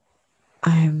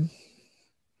I'm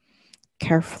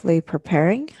carefully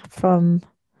preparing from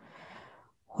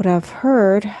what I've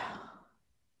heard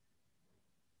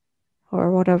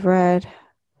or what I've read,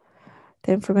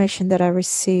 the information that I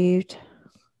received.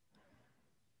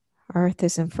 Earth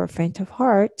isn't for faint of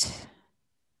heart.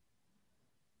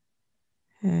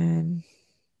 And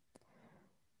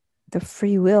the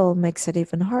free will makes it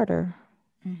even harder.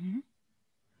 Mm-hmm.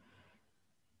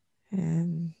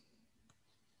 And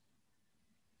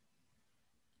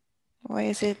Why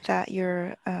is it that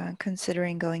you're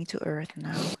considering going to Earth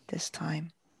now, this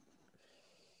time?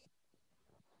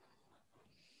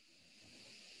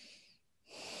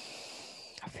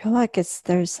 I feel like it's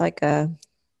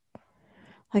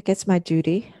my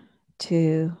duty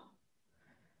to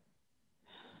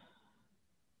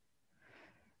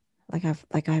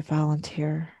I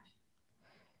volunteer.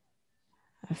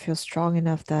 I feel strong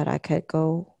enough that I could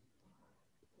go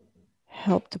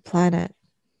help the planet.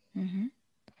 Mm-hmm.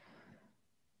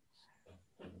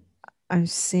 I'm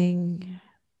seeing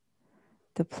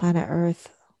the planet Earth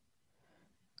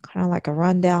kind of like a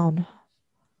rundown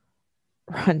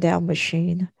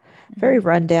machine. Very Mm-hmm.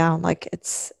 rundown, like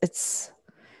it's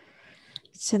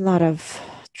in a lot of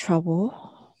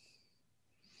trouble.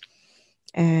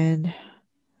 And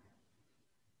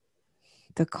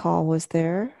the call was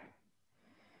there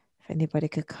if anybody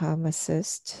could come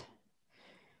assist.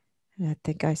 And I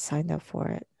think I signed up for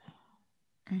it.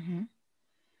 Mm-hmm.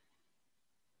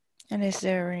 And is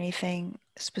there anything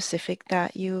specific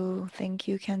that you think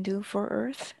you can do for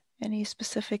Earth? Any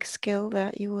specific skill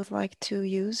that you would like to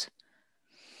use?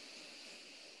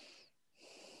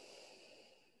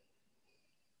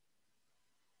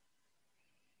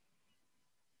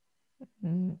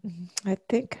 I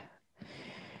think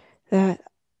that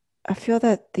I feel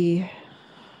that the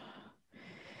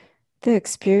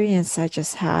experience I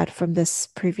just had from this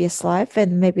previous life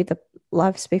and maybe the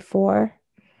lives before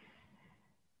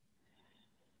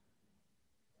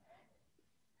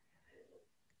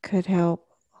could help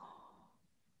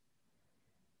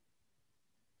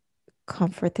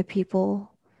comfort the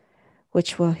people,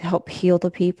 which will help heal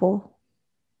the people,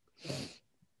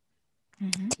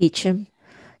 Mm-hmm. teach them,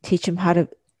 how to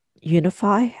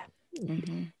unify,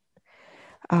 Mm-hmm.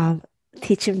 um,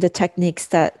 teach them the techniques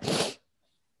that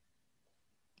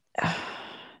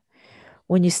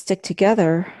when you stick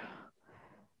together,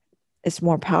 it's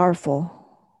more powerful.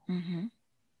 Mm-hmm.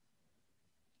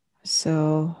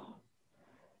 So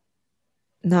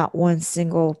not one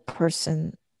single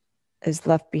person is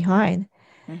left behind.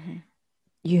 Mm-hmm.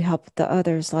 You help the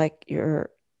others like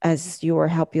you're as you were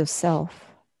help yourself.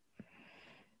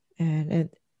 And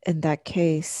in that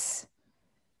case,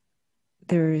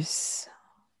 there's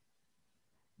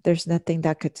nothing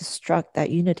that could destruct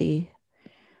that unity,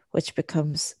 which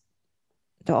becomes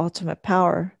the ultimate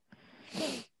power.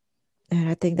 And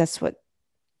I think that's what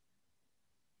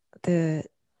the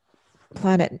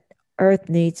planet Earth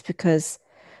needs because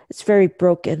it's very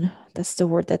broken. That's the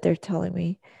word that they're telling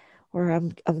me, or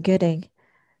I'm getting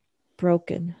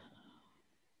broken.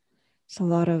 It's a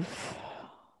lot of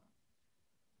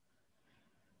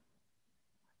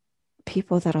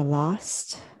people that are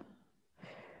lost.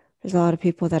 There's a lot of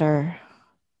people that are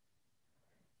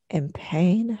in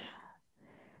pain,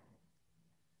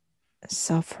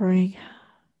 suffering,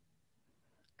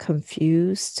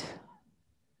 confused.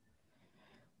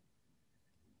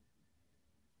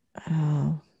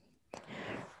 Uh,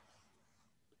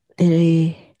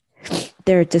 they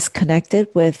they're disconnected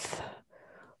with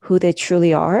who they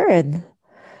truly are and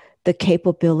the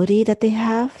capability that they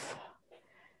have.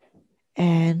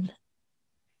 And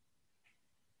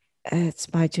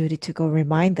it's my duty to go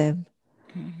remind them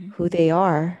Mm-hmm. who they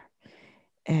are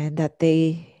and that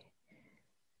they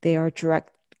are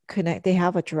direct connect they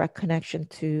have a direct connection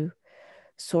to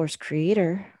source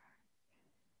creator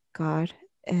God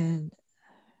and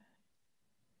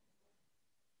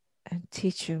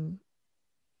teach them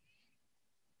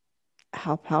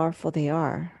how powerful they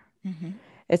are. Mm-hmm.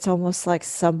 It's almost like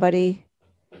somebody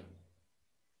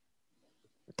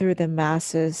through the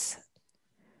masses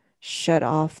shut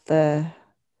off the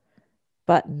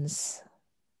buttons,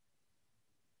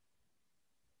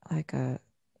 like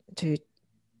to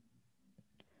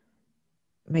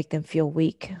make them feel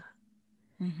weak,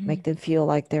 Mm-hmm. make them feel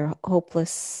like they're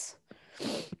hopeless,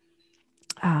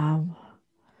 um,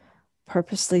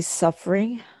 purposely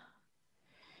suffering.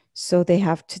 So they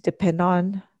have to depend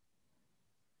on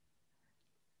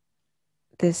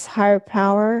this higher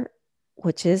power,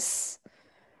 which is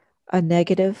a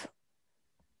negative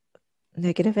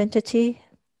entity.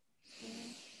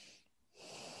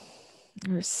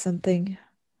 There's something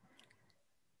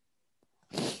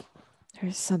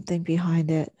there's something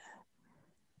behind it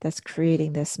that's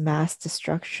creating this mass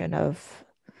destruction of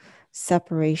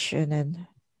separation and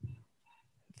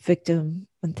victim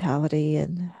mentality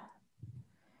and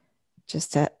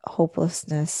just that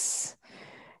hopelessness.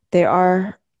 There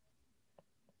are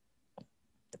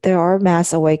there are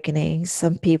mass awakenings.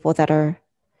 Some people that are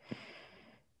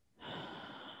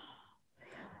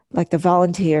like the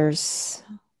volunteers,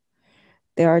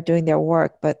 they are doing their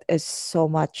work, but it's so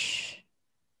much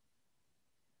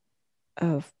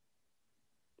of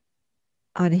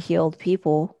unhealed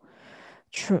people,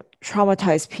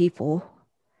 traumatized people,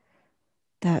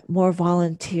 that more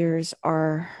volunteers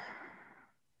are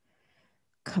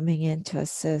coming in to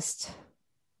assist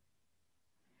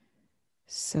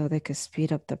so they could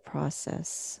speed up the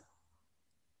process.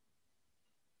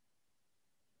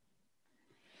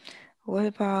 What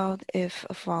about if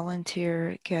a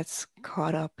volunteer gets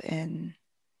caught up in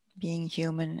being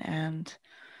human and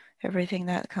everything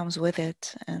that comes with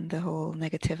it and the whole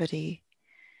negativity?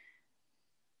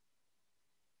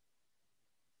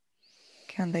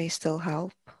 Can they still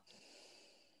help?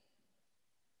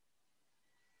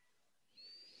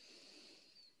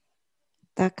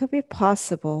 That could be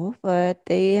possible, but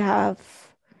they have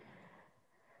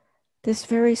this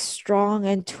very strong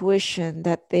intuition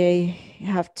that they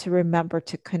have to remember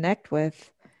to connect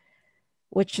with,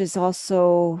 which is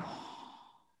also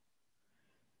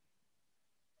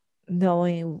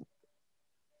knowing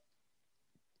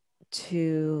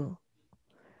to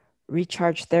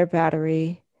recharge their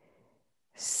battery,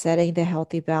 setting the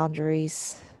healthy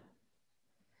boundaries.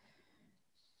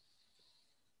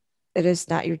 It is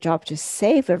not your job to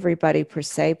save everybody per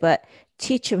se, but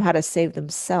teach them how to save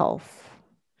themselves.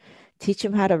 Teach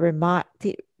them how to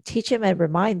teach them and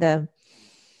remind them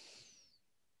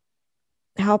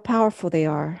how powerful they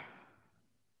are.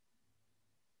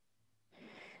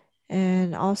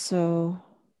 And also,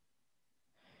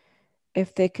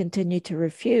 if they continue to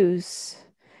refuse,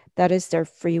 that is their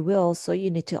free will. So you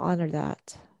need to honor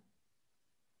that.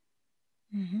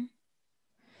 Mm-hmm.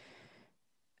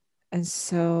 And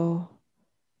so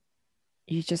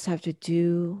you just have to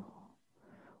do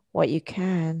what you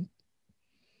can,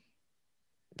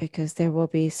 because there will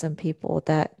be some people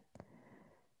that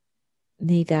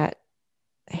need that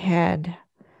hand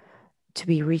to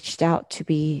be reached out to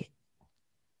be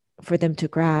for them to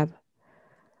grab.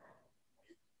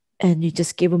 And you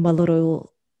just give them a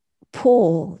little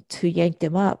pull to yank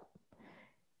them up.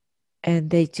 And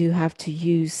they do have to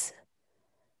use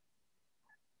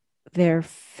their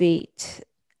feet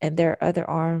and their other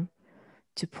arm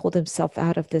to pull themselves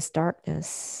out of this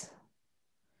darkness.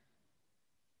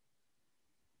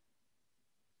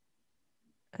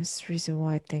 That's the reason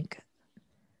why I think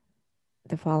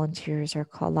the volunteers are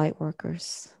called light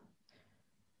workers,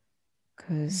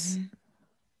 because Mm-hmm.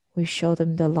 we show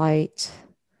them the light,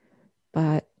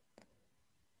 but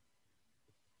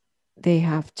they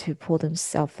have to pull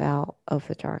themselves out of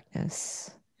the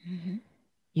darkness. Mm-hmm.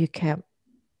 You can't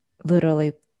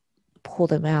literally pull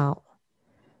them out.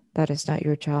 That is not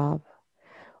your job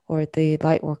or the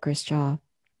light worker's job.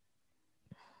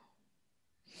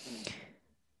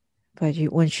 But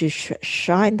once you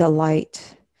shine the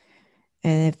light,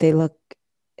 and if they look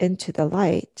into the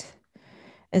light,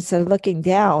 instead of looking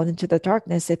down into the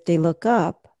darkness, if they look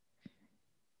up,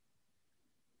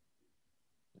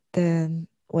 then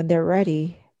when they're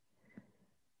ready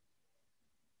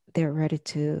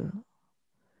to,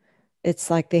 it's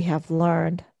like they have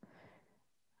learned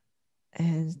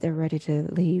and they're ready to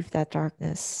leave that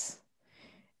darkness.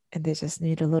 And they just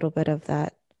need a little bit of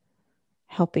that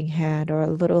helping hand or a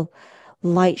little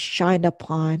light shined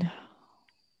upon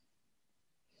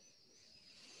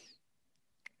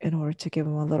in order to give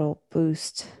them a little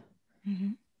boost,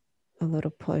 Mm-hmm. a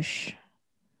little push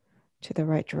to the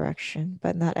right direction.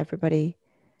 But not everybody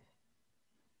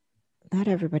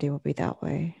will be that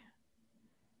way.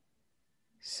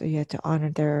 So you have to honor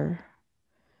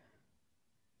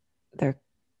their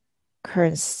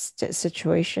current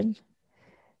situation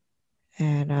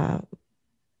and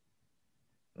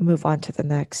move on to the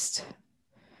next.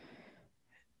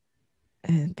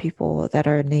 And people that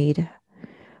are in need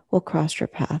will cross your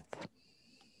path.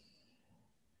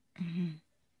 Mm-hmm.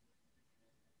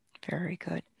 Very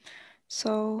good.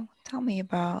 So tell me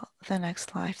about the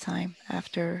next lifetime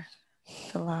after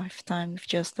the lifetime you've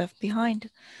just left behind.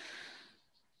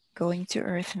 Going to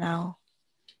Earth now.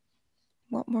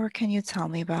 What more can you tell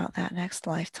me about that next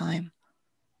lifetime?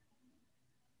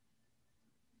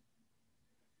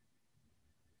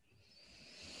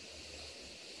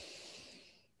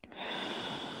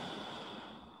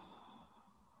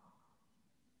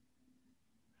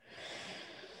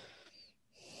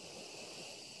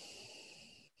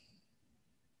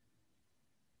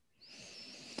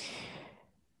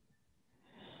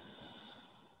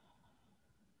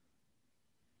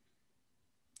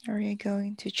 Are you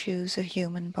going to choose a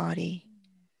human body?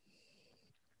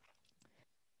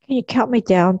 Can you count me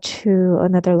down to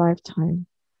another lifetime?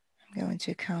 I'm going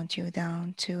to count you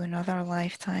down to another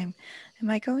lifetime. Am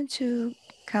I going to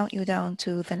count you down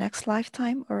to the next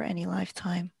lifetime or any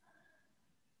lifetime?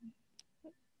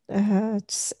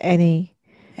 It's any.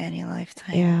 Any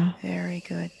lifetime. Yeah. Very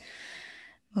good.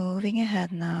 Moving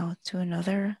ahead now to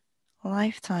another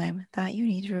lifetime that you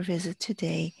need to revisit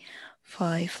today.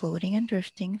 5, floating and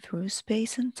drifting through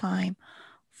space and time.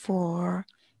 4,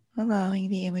 allowing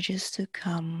the images to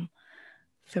come.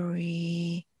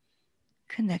 3,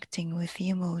 connecting with the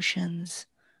emotions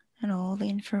and all the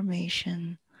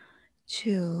information.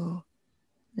 2,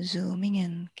 zooming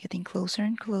in, getting closer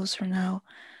and closer now.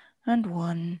 And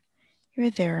 1,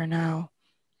 you're there now.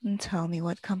 And tell me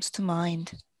what comes to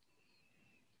mind.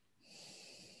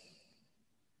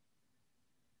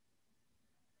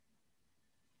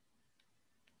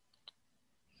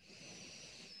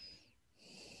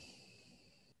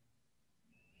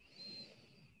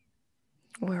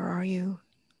 Where are you?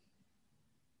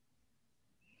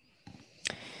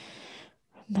 I'm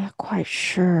not quite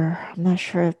sure. I'm not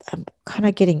sure if I'm kind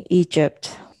of getting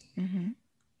Egypt. Mm-hmm.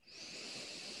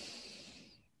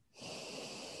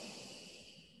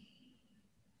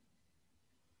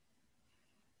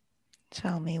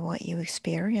 Tell me what you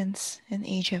experience in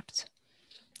Egypt.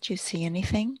 Did you see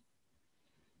anything?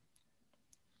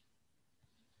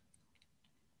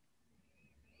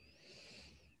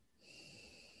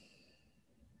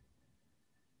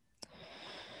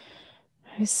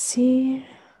 I see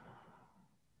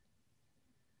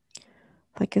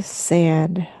like a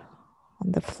sand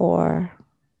on the floor,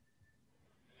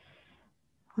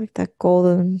 like that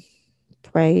golden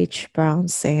beige brown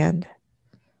sand.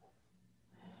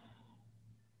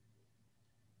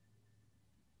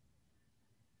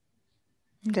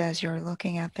 And as you're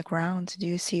looking at the ground, do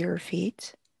you see your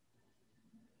feet?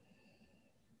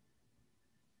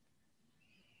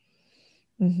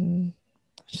 Mm-hmm.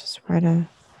 Just wearing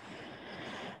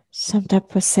some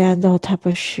type of sandal type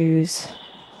of shoes.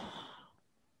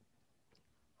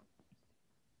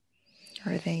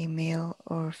 Are they male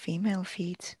or female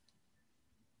feet?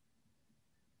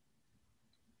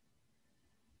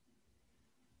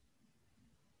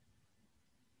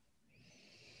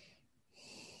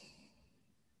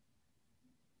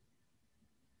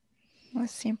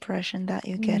 What's the impression that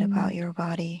you get about your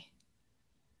body?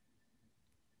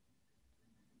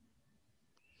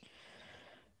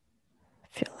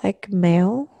 Feel like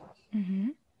male. Mm-hmm.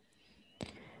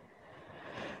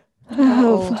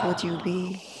 How Of old would you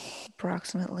be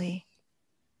approximately?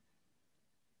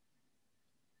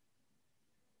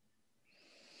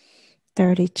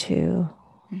 32.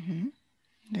 Mm-hmm.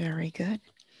 Very good.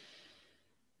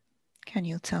 Can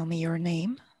you tell me your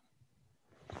name?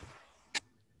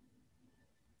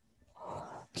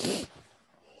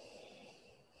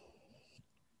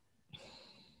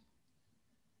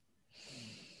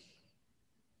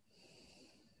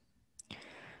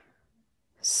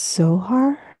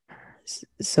 Zohar?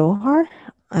 Zohar?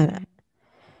 I'm Mm-hmm.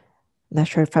 not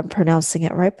sure if I'm pronouncing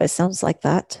it right, but it sounds like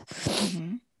that.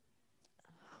 Mm-hmm.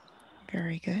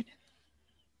 Very good.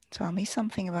 Tell me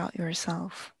something about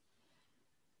yourself.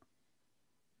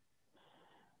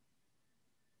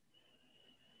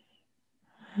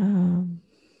 Um,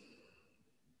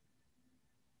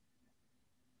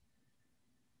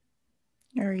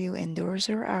 Are you indoors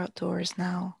or outdoors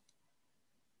now?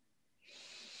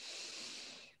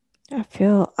 I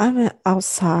feel I'm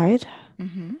outside.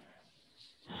 Mm-hmm.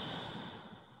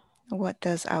 What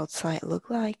does outside look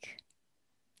like?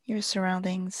 Your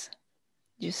surroundings?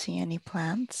 Do you see any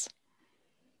plants?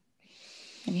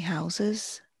 Any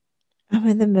houses? I'm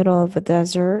in the middle of a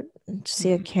desert.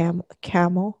 See a Mm-hmm.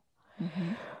 camel.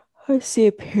 Mm-hmm. I see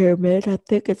a pyramid. I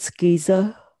think it's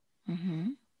Giza. Mm-hmm.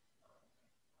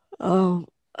 Um,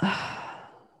 I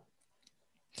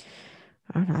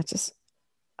don't know.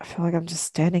 I feel like I'm just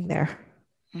standing there.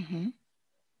 Mm-hmm.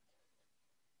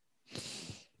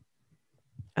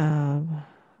 Um,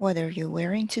 What are you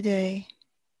wearing today?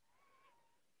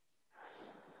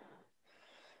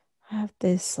 I have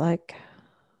this like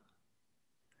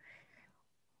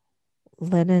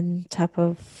linen type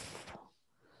of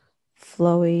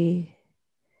flowy,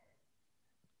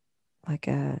 like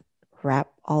a wrap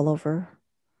all over.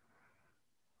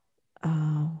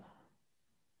 Um,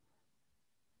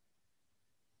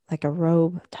 like a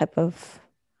robe type of.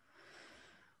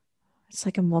 It's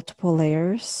like in multiple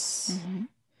layers. Mm-hmm.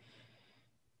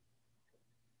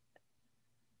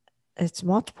 It's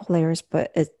multiple layers,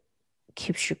 but it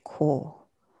keeps you cool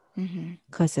Mm-hmm.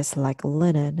 because it's like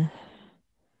linen.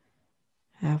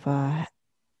 I have a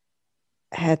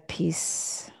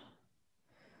headpiece,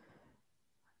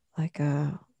 like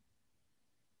a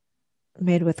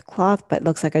made with cloth, but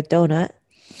looks like a donut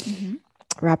Mm-hmm.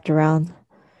 wrapped around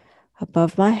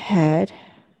above my head.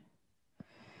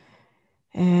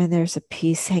 And there's a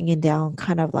piece hanging down,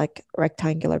 kind of like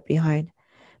rectangular behind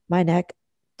my neck,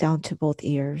 down to both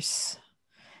ears,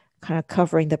 kind of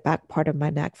covering the back part of my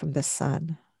neck from the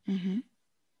sun. Mm-hmm.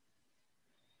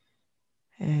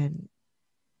 And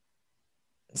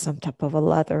some type of a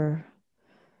leather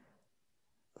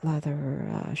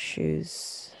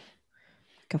shoes,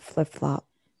 like a flip flop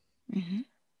Mm-hmm.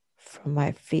 from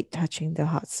my feet touching the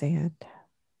hot sand.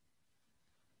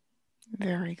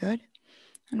 Very good.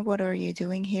 And what are you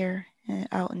doing here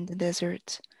out in the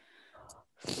desert?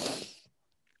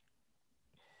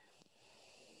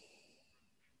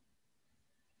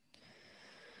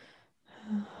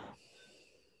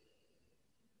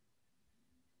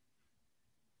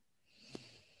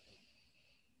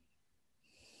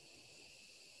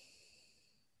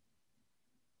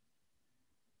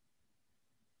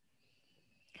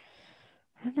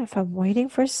 I don't know if I'm waiting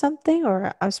for something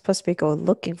or I'm supposed to be go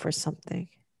looking for something.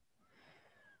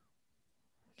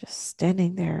 Just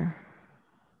standing there.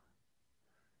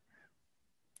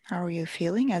 How are you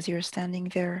feeling as you're standing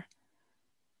there?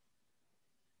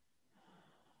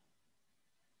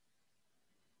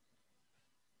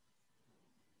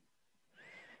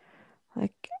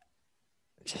 Like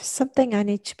just something I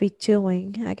need to be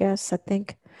doing, I guess. I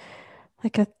think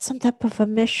like some type of a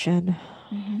mission.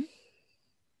 Mm-hmm.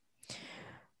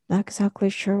 Not exactly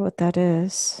sure what that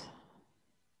is.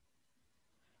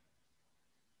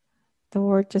 The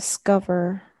word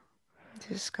discover just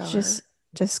Discover.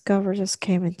 discover just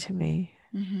came into me.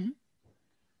 Mm-hmm.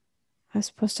 I'm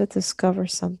supposed to discover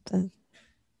something.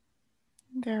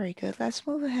 Very good. Let's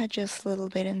move ahead just a little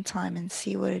bit in time and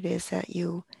see what it is that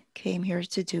you came here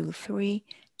to do. 3,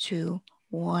 2,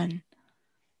 1.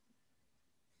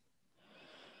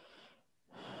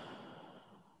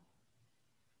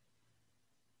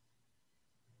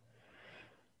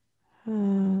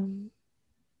 Um,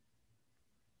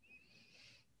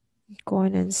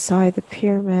 Going inside the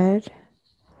pyramid.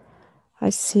 I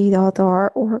see all the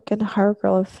artwork and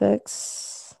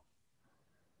hieroglyphics.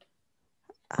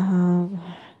 Um,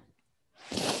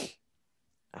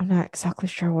 I'm not exactly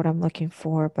sure what I'm looking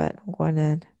for, but I'm going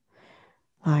in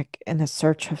like in a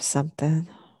search of something.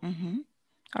 Mm-hmm.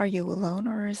 Are you alone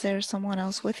or is there someone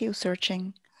else with you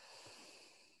searching?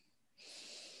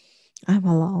 I'm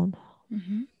alone.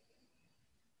 Mm-hmm.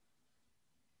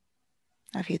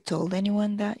 Have you told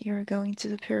anyone that you're going to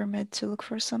the pyramid to look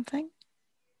for something?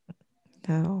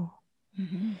 No,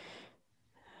 Mm-hmm.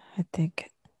 I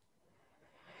think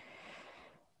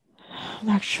I'm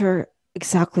not sure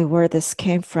exactly where this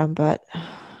came from, but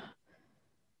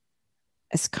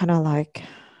it's kind of like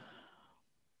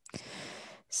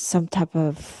some type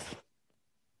of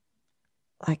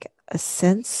like a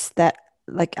sense that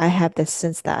like I have this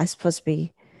sense that I'm supposed to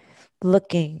be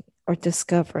looking or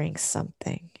discovering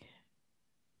something.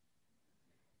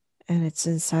 And it's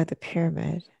inside the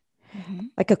pyramid. Mm-hmm.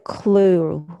 Like a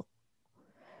clue,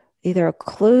 either a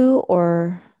clue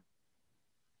or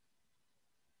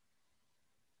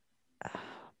a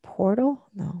portal?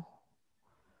 No.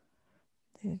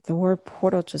 The word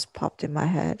portal just popped in my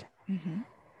head. Mm-hmm.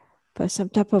 But some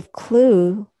type of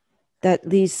clue that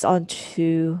leads on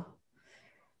to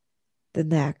the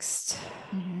next.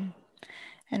 Mm-hmm.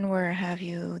 And where have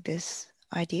you this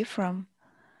idea from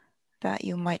that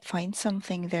you might find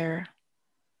something there?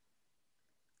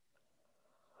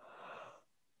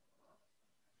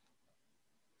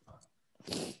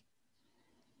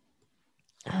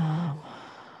 Um,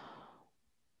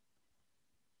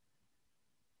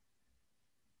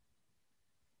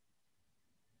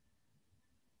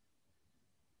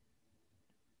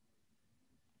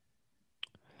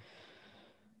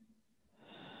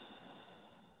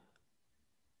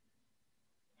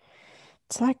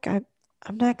 it's like I'm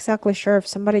not exactly sure if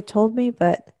somebody told me,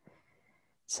 but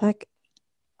it's like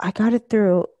I got it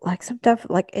through like some type of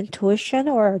like intuition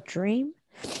or a dream,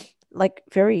 like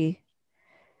very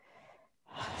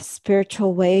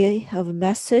spiritual way of a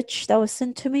message that was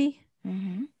sent to me.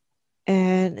 Mm-hmm.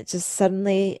 And it just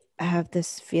suddenly I have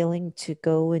this feeling to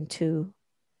go into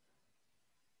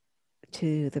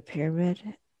to the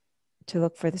pyramid to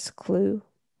look for this clue.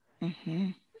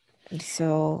 Mm-hmm. And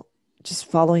so just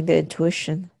following the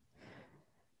intuition.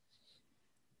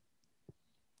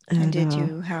 And And did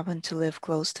you happen to live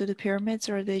close to the pyramids,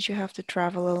 or did you have to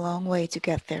travel a long way to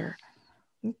get there?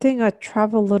 I think I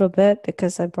traveled a little bit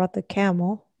because I brought the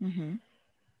camel. Mm-hmm.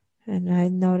 And I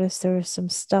noticed there was some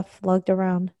stuff lugged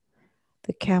around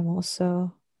the camel.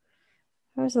 So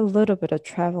there was a little bit of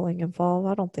traveling involved.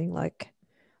 I don't think like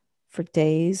for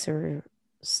days or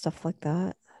stuff like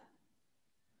that.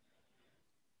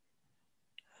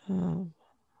 Um,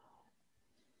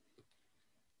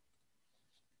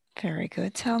 Very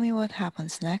good. Tell me what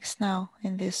happens next now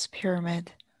in this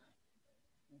pyramid.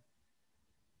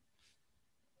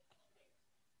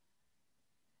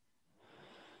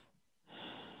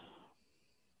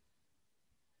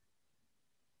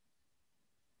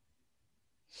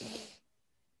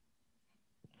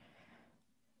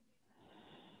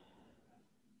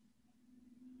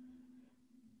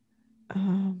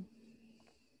 um,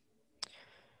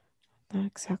 not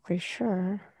exactly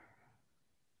sure.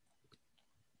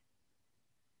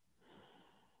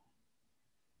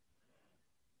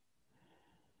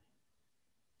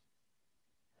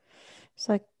 It's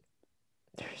like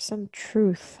there's some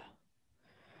truth,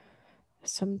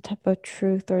 some type of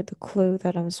truth or the clue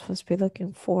that I'm supposed to be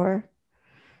looking for.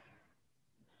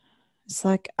 It's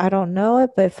like I don't know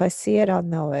it, but if I see it, I'll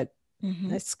know it.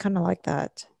 Mm-hmm. It's kind of like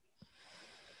that.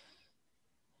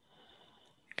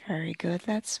 Very good.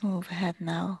 Let's move ahead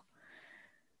now.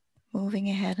 Moving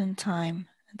ahead in time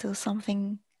until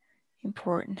something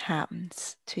important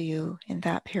happens to you in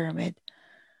that pyramid.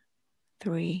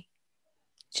 3,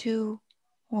 2,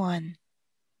 1.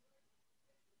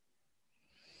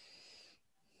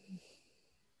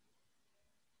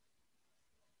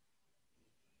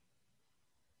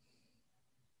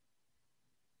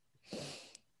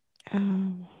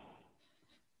 Um,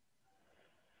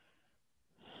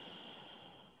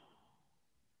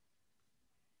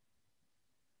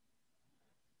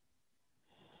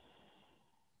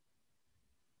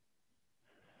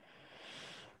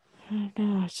 I don't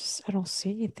know. It's just I don't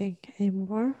see anything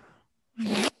anymore.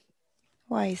 Mm-hmm.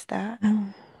 Why is that?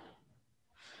 Um,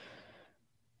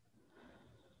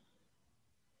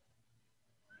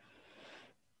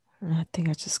 I think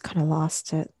I just kind of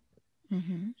lost it.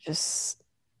 Mm-hmm. Just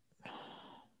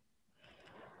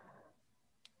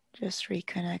Just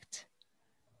reconnect.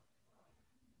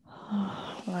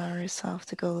 Allow yourself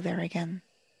to go there again.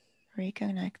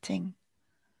 Reconnecting.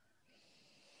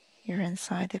 You're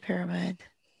inside the pyramid.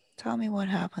 Tell me what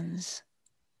happens.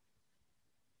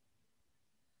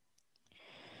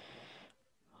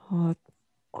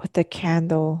 with the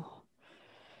candle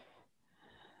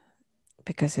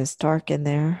because it's dark in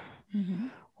there, Mm-hmm.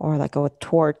 or like a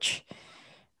torch.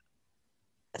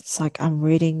 It's like I'm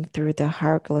reading through the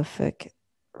hieroglyphic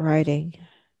writing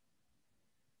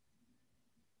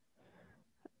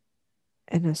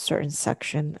in a certain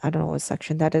section. I don't know what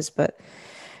section that is, but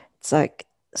it's like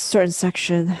a certain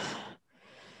section.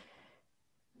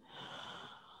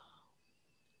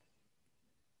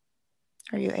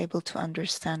 Are you able to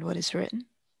understand what is written?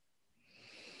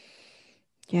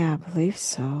 Yeah, I believe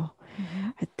so. Mm-hmm.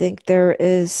 I think there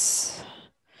is.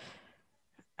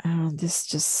 This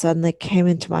just suddenly came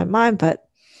into my mind, but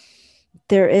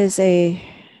there is a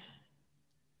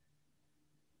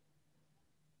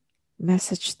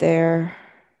message there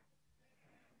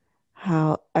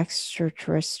how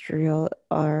extraterrestrial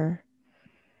are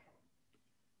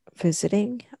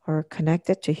visiting or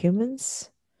connected to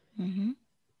humans. Mm-hmm.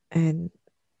 And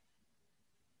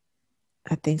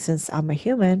I think since I'm a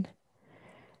human,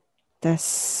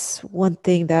 that's one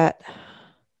thing that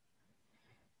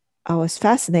I was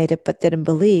fascinated but didn't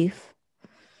believe.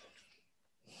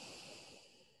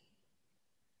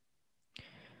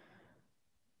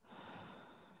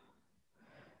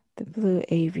 The blue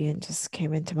avian just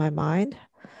came into my mind.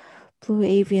 Blue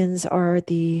avians are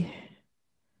the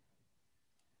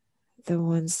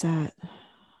ones that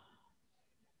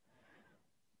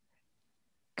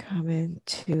come in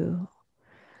to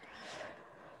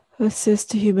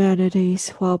assist the humanities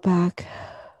a while back.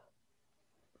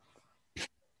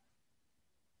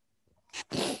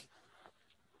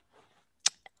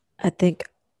 I think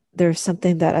there's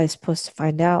something that I'm supposed to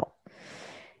find out.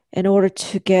 in order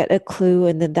to get a clue,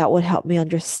 and then that would help me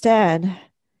understand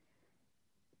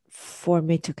for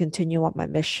me to continue on my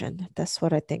mission. That's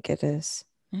what I think it is.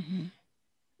 Mm-hmm.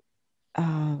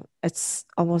 It's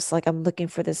almost like I'm looking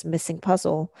for this missing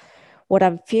puzzle. What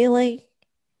I'm feeling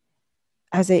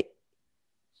as a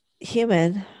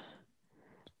human,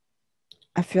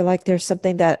 I feel like there's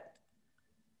something that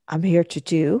I'm here to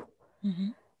do, Mm-hmm.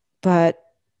 but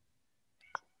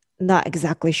not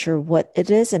exactly sure what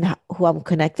it is and who I'm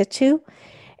connected to.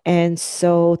 And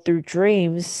so through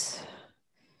dreams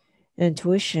and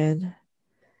intuition,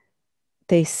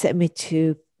 they sent me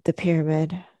to the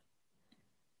pyramid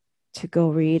to go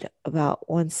read about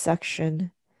one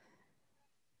section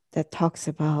that talks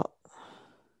about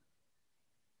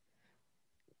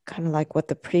kind of like what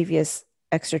the previous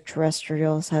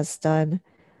extraterrestrials has done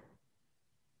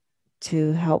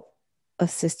to help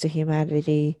assist to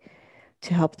humanity,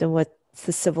 to help them with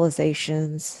the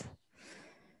civilizations.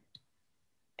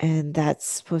 And that's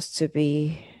supposed to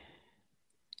be,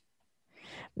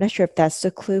 I'm not sure if that's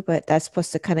the clue, but that's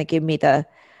supposed to kind of give me the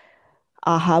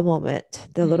aha moment,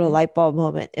 the little Mm-hmm. light bulb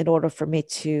moment in order for me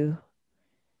to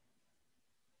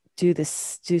do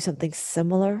something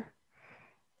similar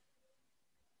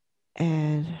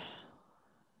and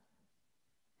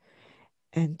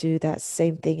do that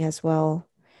same thing as well,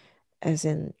 as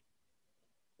in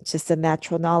just the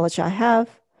natural knowledge I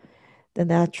have, the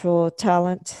natural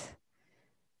talent.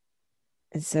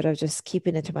 Instead of just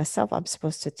keeping it to myself, I'm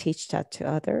supposed to teach that to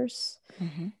others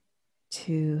Mm-hmm.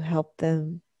 to help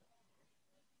them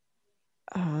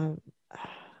um,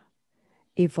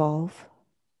 evolve.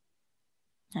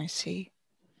 I see.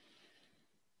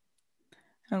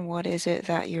 And what is it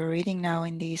that you're reading now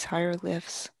in these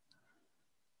hieroglyphs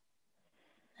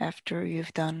after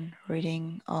you've done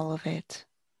reading all of it?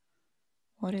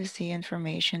 What is the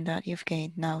information that you've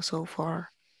gained now so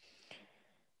far?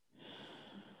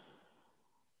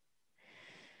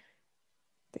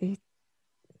 They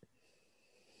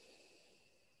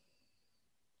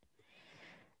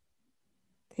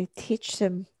they teach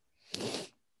them.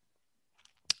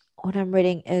 What I'm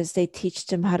reading is they teach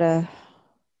them how to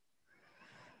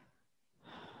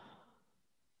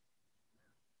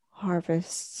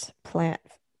harvest, plant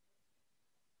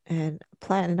and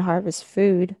harvest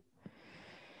food,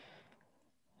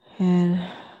 and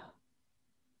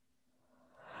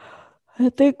I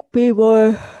think be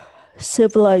more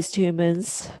civilized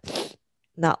humans,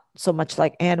 not so much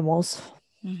like animals.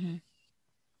 Mm-hmm.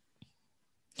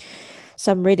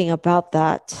 So I'm reading about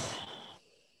that.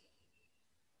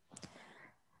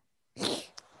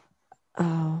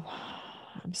 Um,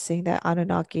 I'm seeing that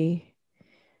Anunnaki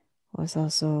was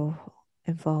also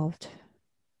involved.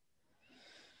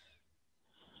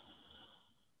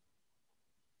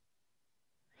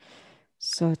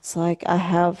 So it's like I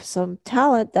have some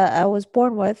talent that I was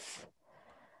born with,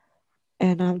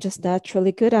 and I'm just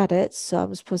naturally good at it. So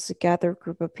I'm supposed to gather a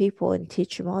group of people and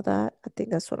teach them all that. I think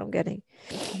that's what I'm getting.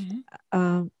 Mm-hmm.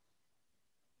 Um,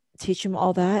 teach them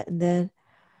all that, and then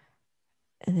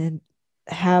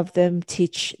have them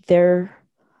teach their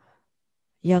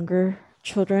younger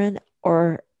children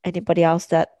or anybody else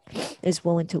that is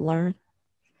willing to learn,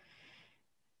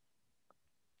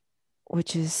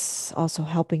 which is also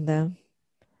helping them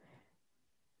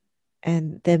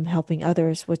and them helping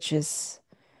others, which is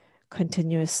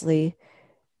continuously,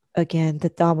 again, the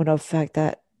domino effect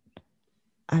that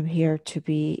I'm here to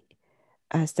be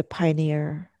as the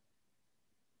pioneer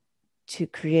to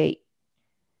create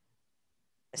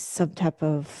some type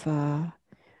of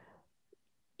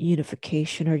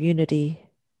unification or unity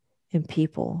in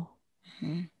people.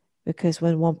 Mm-hmm. Because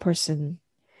when one person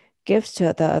gives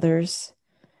to the others,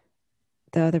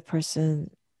 the other person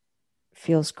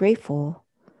feels grateful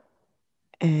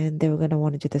and they're going to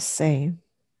want to do the same.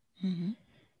 Mm-hmm.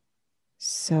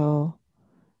 So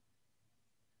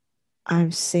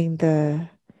I'm seeing the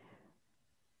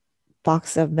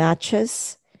box of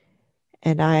matches,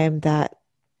 and I am that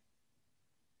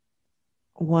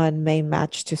one main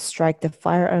match to strike the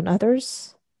fire on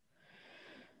others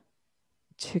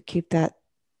to keep that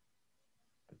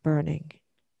burning.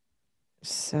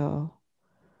 So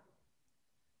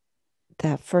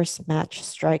that first match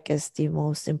strike is the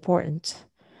most important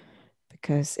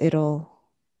because it'll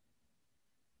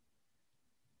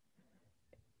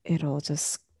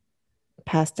just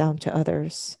pass down to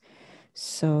others.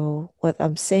 So what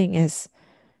I'm saying is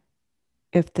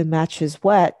if the match is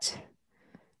wet,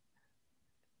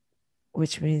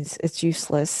 which means it's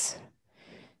useless.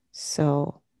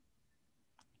 So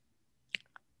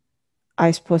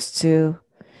I'm supposed to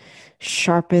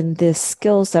sharpen the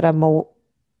skills that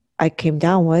I came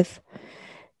down with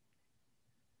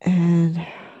and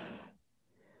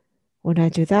When I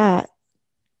do that,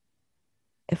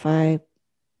 if I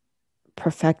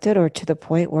perfect it or to the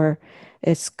point where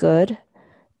it's good,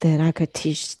 then I could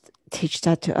teach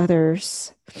that to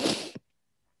others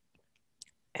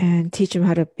and teach them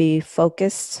how to be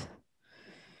focused,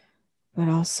 but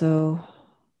also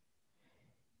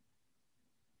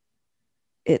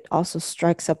it also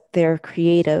strikes up their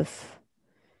creative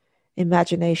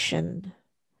imagination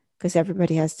because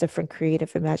everybody has different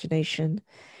creative imagination.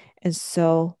 And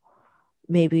so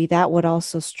maybe that would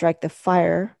also strike the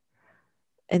fire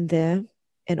in them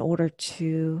in order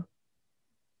to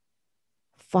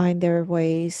find their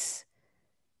ways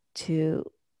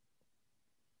to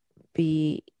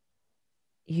be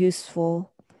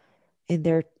useful in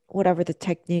their whatever the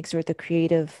techniques or the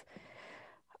creative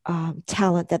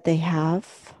talent that they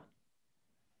have.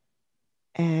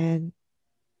 And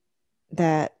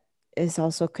that is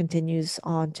also continues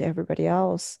on to everybody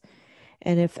else.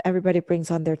 And if everybody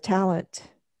brings on their talent,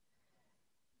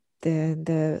 then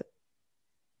the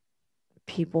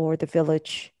people or the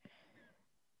village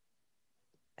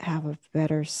have a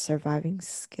better surviving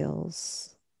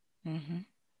skills. Mm-hmm.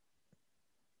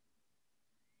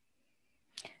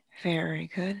 Very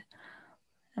good.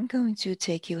 I'm going to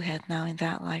take you ahead now in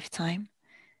that lifetime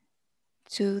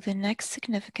to the next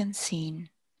significant scene.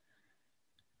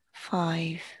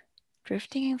 5.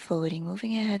 Drifting and floating,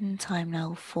 moving ahead in time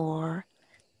now. 4.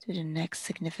 To the next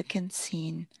significant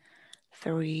scene.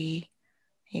 3.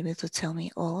 Able to tell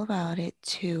me all about it.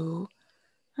 2.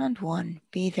 And 1.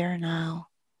 Be there now.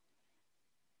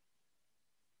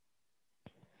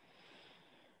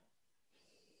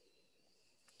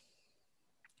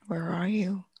 Where are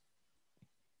you?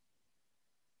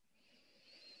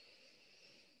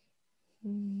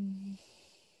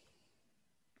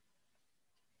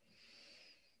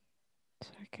 So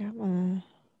I got my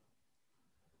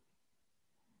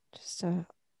just a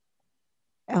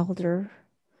elder,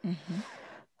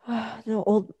 Mm-hmm.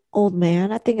 no old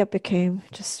man. I think I became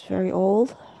just very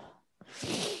old.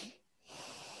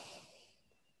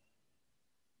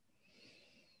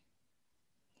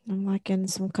 I'm like in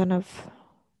some kind of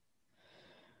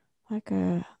like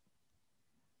a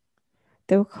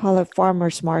they would call it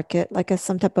farmers market, like a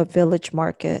some type of village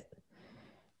market.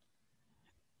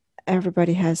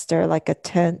 Everybody has their like a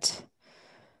tent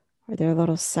or their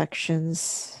little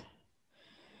sections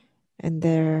and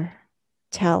their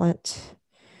talent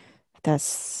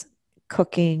that's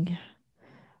cooking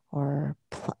or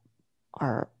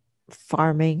or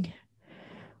farming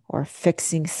or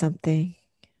fixing something.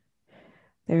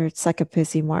 There, it's like a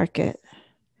busy market,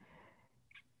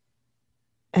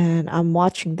 and I'm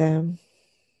watching them,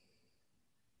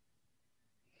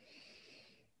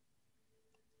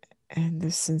 and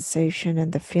the sensation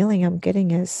and the feeling I'm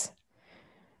getting is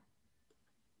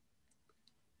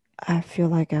I feel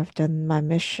like I've done my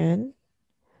mission.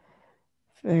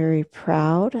 Very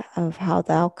proud of how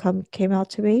the outcome came out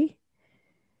to be,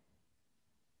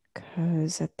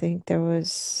 because I think there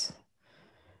was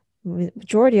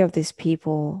majority of these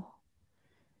people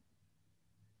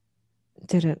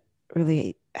didn't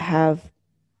really have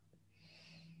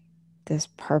this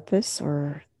purpose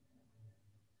or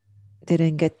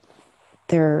didn't get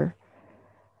their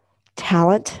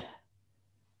talent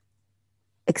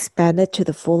expanded to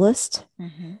the fullest.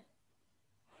 Mm-hmm.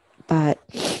 But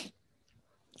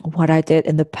what I did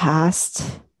in the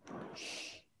past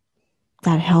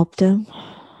that helped them,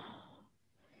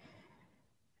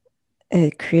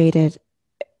 it created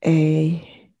a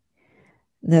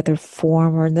another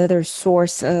form or another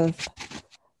source of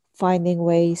finding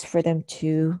ways for them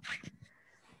to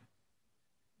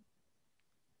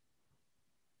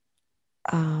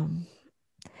um,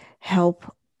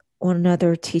 help one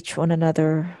another, teach one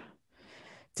another,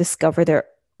 discover their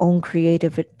own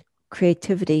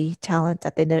creativity, talent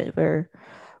that they never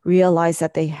realized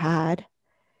that they had.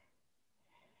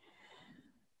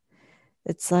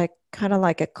 It's like kind of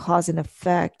like a cause and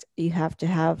effect. You have to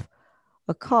have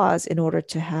a cause in order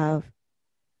to have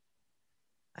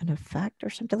an effect or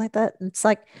something like that. It's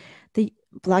like the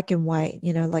black and white,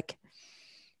 like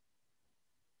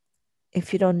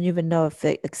if you don't even know if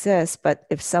it exists, but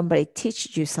if somebody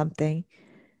teaches you something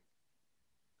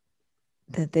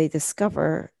that they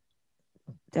discover,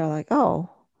 they're like, oh,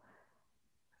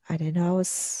 I didn't know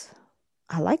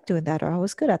I like doing that or I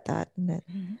was good at that. And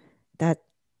Mm-hmm. that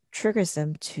triggers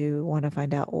them to want to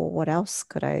find out, well, what else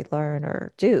could I learn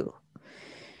or do?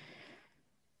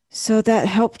 So that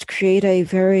helped create a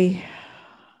very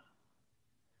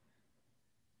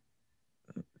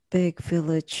big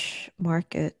village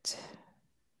market.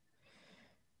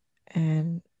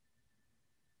 And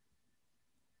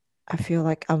I feel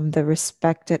like I'm the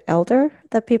respected elder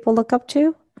that people look up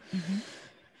to. Mm-hmm.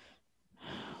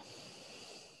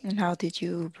 And how did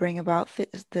you bring about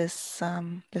this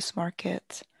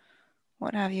market?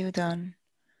 What have you done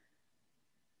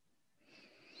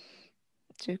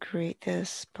to create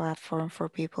this platform for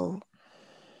people?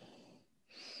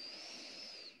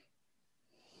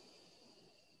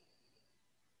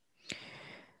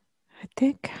 I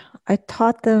think I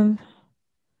taught them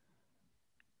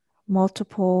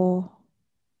multiple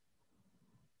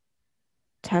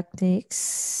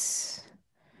techniques,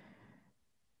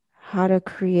 how to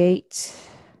create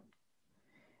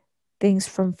things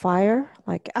from fire,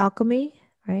 like alchemy,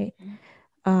 right?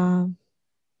 Mm-hmm. Um,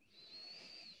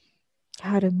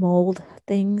 how to mold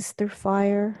things through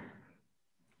fire,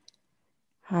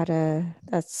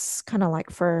 that's kind of like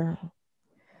for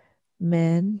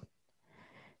men.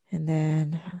 And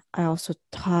then I also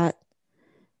taught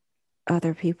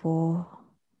other people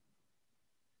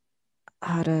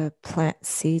how to plant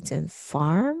seeds and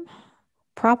farm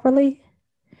properly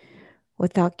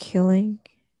without killing.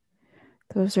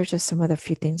 Those are just some of the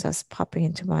few things that's popping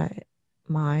into my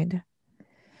mind.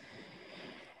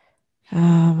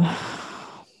 I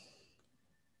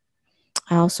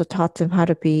also taught them how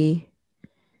to be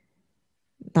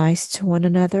nice to one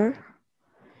another.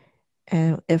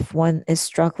 And if one is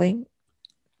struggling,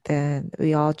 then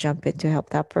we all jump in to help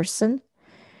that person,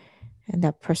 and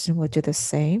that person will do the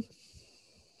same.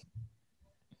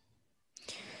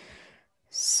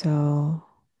 So,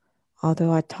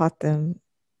 although I taught them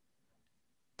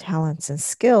talents and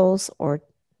skills or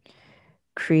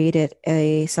created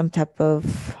a some type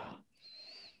of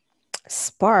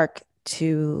spark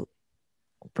to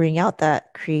bring out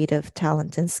that creative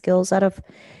talent and skills out of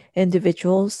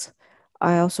individuals,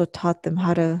 I also taught them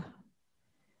how to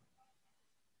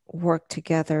work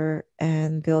together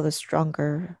and build a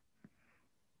stronger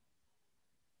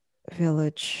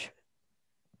village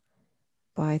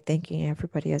by thinking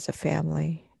everybody as a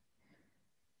family.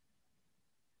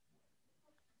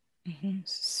 Mm-hmm.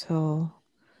 So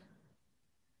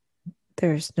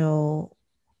there's no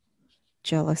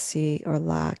jealousy or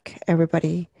lack.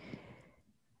 Everybody,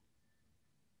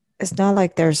 it's not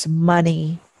like there's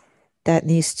money that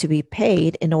needs to be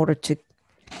paid in order to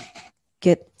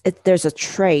get it. There's a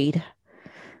trade,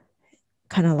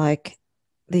 kind of like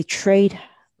they trade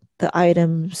the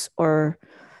items or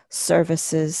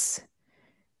services,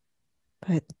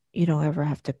 but you don't ever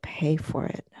have to pay for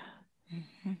it.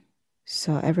 Mm-hmm.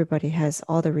 So everybody has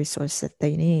all the resources that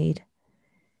they need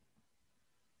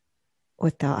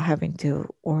without having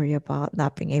to worry about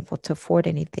not being able to afford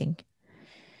anything,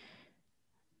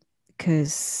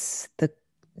 because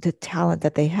the talent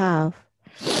that they have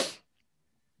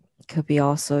could be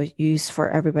also used for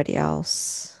everybody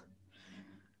else.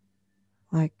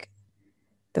 Like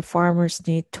the farmers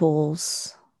need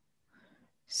tools,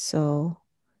 so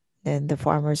then the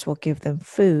farmers will give them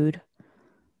food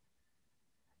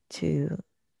to,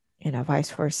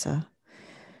 vice versa,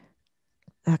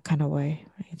 that kind of way.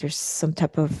 Right? There's some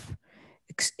type of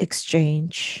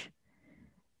exchange,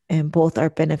 and both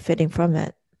are benefiting from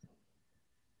it.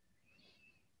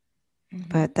 Mm-hmm.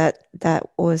 But that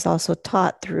was also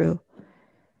taught through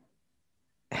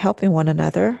helping one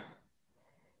another,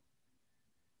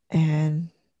 and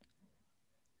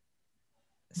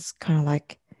it's kind of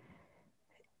like,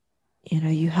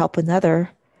 you help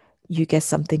another, you get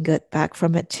something good back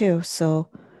from it too. So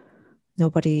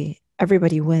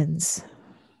everybody wins.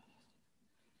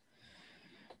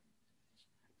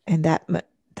 And that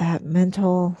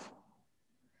mental,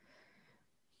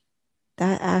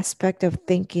 that aspect of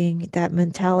thinking, that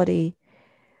mentality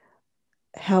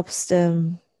helps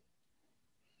them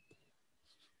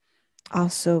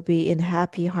also be in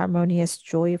happy, harmonious,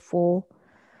 joyful,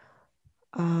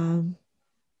 um,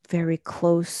 very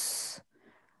close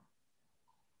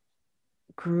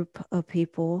group of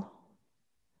people,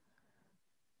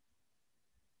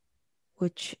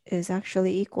 which is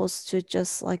actually equals to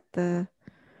just like the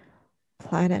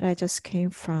planet I just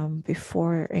came from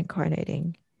before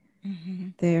incarnating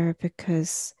Mm-hmm. there,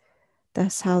 because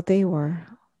that's how they were.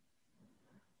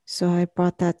 So I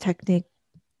brought that technique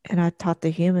and I taught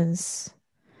the humans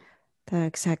the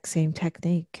exact same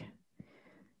technique.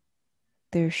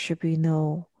 There should be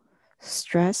no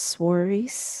stress,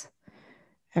 worries.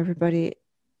 Everybody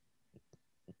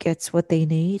gets what they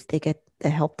need, they get the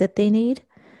help that they need.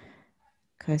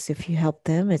 Because if you help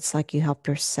them, it's like you help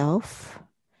yourself,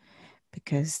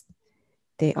 because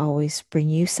they always bring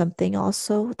you something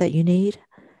also that you need.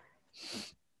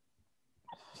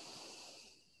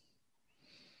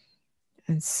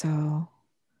 And so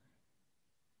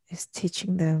it's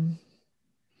teaching them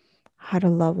how to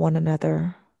love one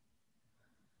another.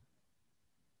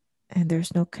 And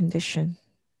there's no condition.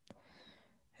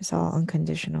 It's all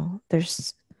unconditional.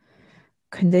 There's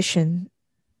condition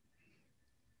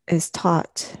is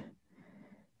taught.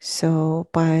 So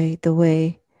by the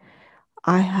way,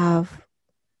 I have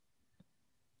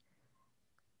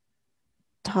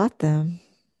taught them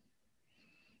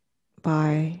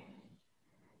by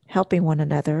helping one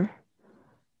another,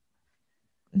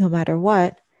 no matter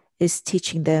what, is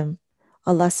teaching them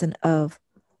a lesson of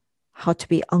how to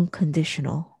be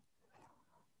unconditional.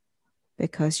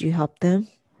 Because you help them,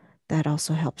 that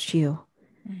also helps you.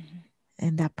 Mm-hmm.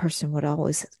 And that person would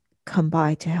always come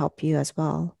by to help you as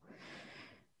well.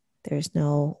 There's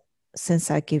no,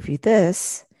 since I give you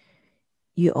this,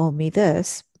 you owe me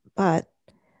this, but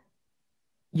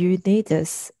you need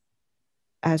this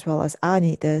as well as I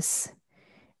need this.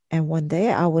 And one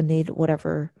day I will need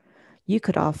whatever you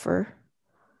could offer.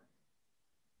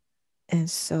 And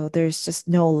so there's just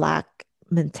no lack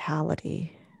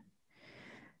mentality.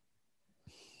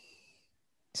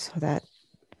 So that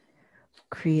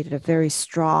created a very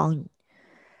strong,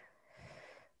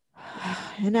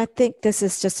 and I think this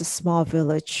is just a small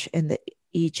village in the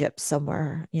Egypt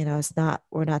somewhere. You know, it's not,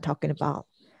 we're not talking about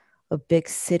a big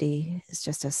city. It's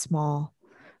just a small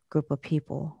group of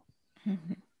people.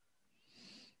 Mm-hmm.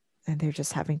 And they're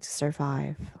just having to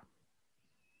survive.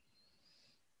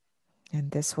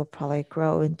 And this will probably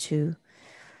grow into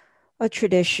a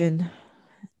tradition,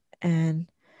 and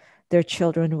their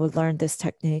children will learn this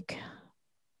technique,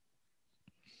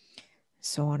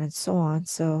 so on and so on.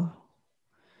 So,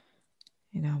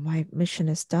 you know, my mission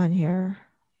is done here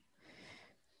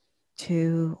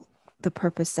to the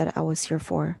purpose that I was here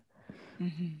for.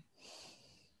 Mm-hmm.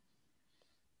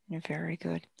 Very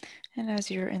good. And as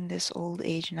you're in this old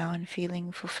age now and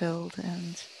feeling fulfilled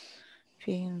and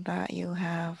feeling that you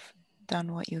have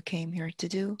done what you came here to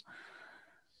do,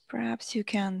 perhaps you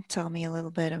can tell me a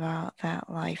little bit about that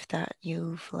life that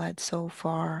you've led so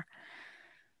far,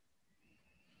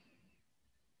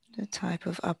 the type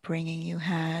of upbringing you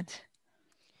had.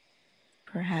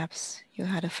 Perhaps you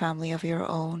had a family of your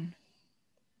own.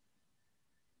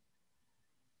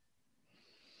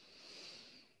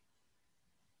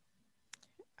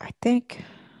 I think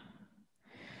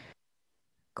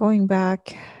going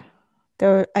back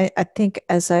there, I think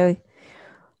as I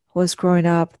was growing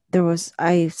up,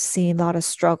 I've seen a lot of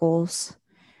struggles,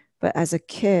 but as a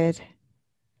kid,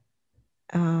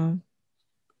 um,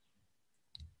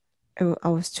 I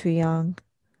was too young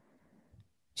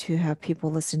to have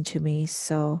people listen to me.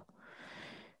 So,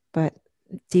 but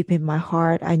deep in my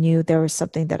heart, I knew there was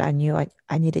something that I knew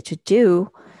I needed to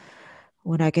do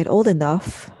when I get old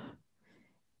enough.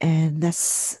 And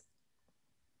that's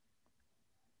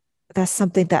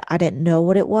something that I didn't know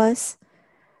what it was.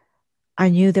 I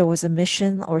knew there was a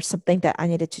mission or something that I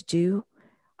needed to do.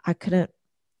 I couldn't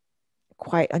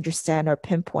quite understand or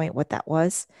pinpoint what that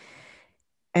was.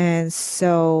 And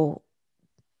so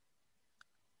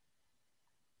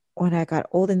when I got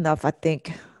old enough, I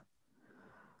think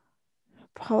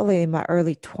probably in my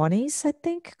early 20s, I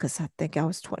think, because I think I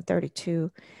was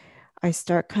 32, I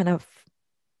start kind of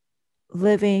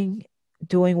living,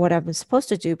 doing what I've been supposed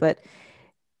to do, but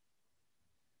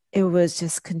it was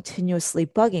just continuously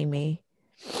bugging me.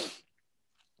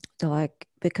 So, like,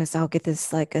 because I'll get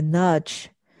this like a nudge,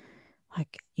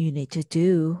 like, you need to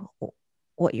do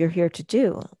what you're here to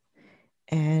do.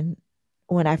 And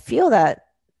when I feel that,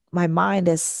 my mind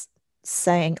is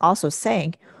also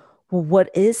saying, well, what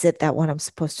is it that what I'm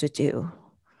supposed to do?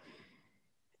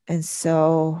 And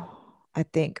so I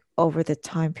think over the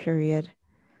time period,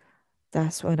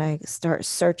 that's when I start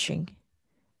searching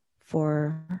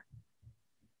for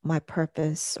my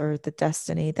purpose or the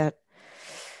destiny that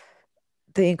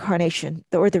the incarnation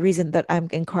or the reason that I'm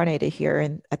incarnated here.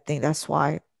 And I think that's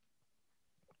why,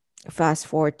 fast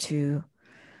forward to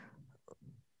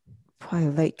probably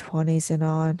late 20s and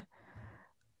on,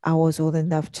 I was old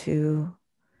enough to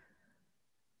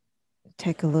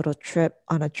take a little trip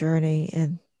on a journey,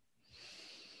 and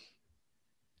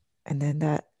then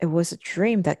that it was a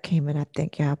dream that came in. I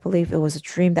think, yeah, I believe it was a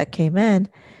dream that came in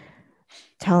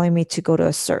telling me to go to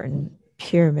a certain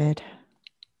pyramid.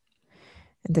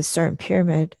 And this certain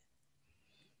pyramid,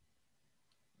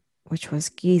 which was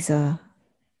Giza,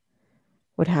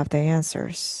 would have the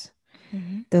answers.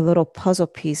 Mm-hmm. The little puzzle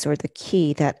piece or the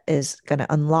key that is going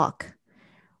to unlock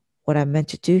what I'm meant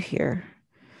to do here.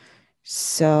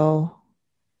 So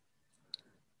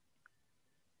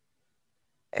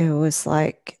it was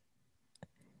like,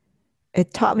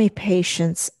 it taught me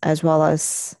patience as well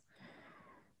as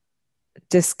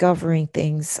discovering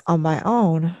things on my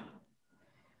own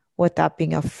without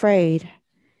being afraid.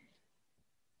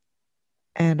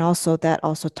 And also that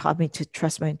also taught me to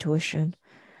trust my intuition,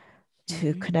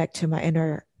 to Mm-hmm. connect to my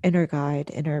inner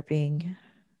guide, inner being,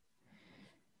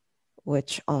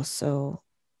 which also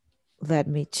led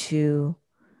me to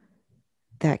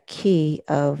that key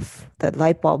of the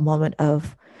light bulb moment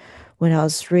of when I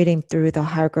was reading through the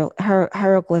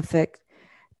hieroglyphic,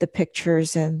 the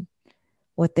pictures and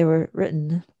what they were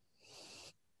written.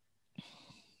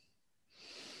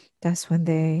 That's when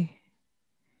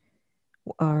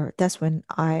that's when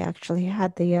I actually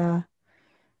had the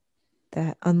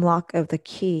unlock of the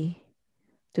key,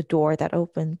 the door that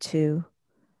opened to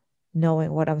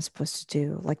knowing what I'm supposed to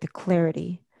do, like the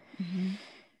clarity. Mm-hmm.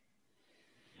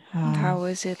 And Um, how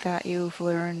is it that you've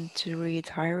learned to read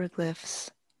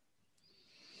hieroglyphs?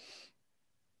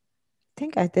 I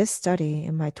think I did study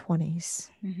in my 20s.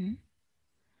 Mm-hmm.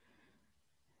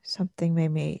 Something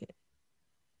made me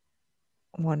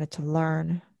wanted to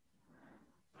learn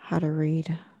how to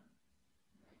read.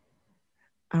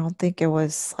 I don't think it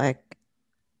was like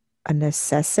a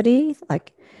necessity,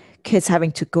 like kids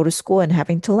having to go to school and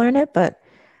having to learn it, but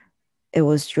it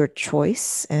was your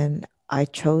choice and I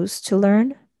chose to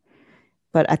learn.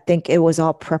 But I think it was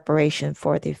all preparation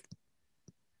for the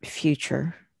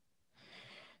future.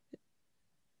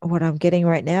 What I'm getting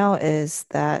right now is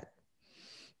that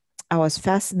I was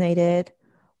fascinated,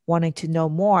 wanting to know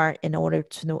more. In order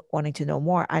to wanting to know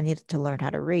more, I needed to learn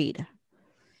how to read.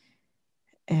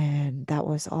 And that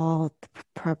was all the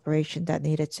preparation that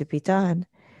needed to be done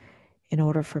in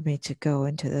order for me to go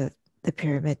into the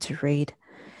pyramid to read,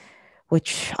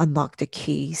 which unlocked the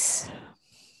keys.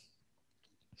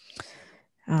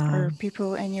 Are Um,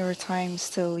 people in your time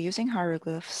still using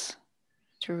hieroglyphs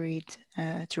to read,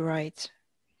 to write?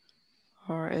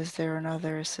 Or is there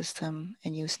another system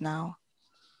in use now?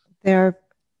 there,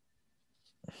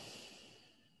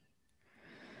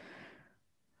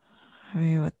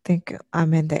 I think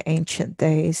I'm in the ancient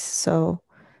days, so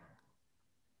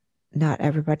not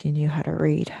everybody knew how to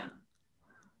read.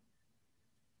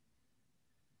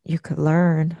 You could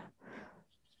learn,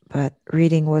 but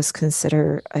reading was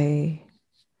considered a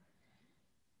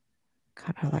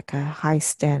kind of like a high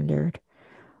standard.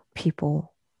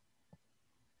 People,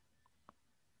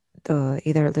 the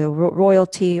either the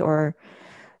royalty or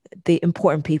the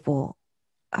important people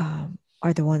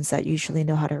are the ones that usually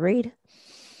know how to read.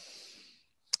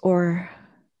 Or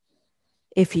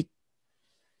if you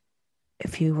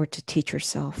were to teach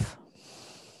yourself,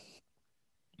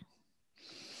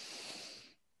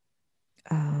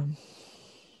 um,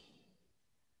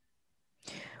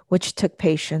 which took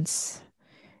patience,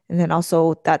 and then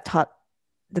also that taught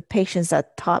the patience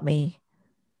that taught me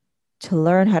to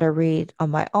learn how to read on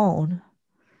my own.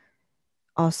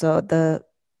 Also, the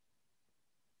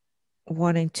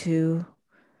wanting to,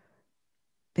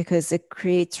 because it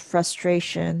creates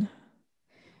frustration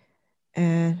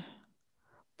and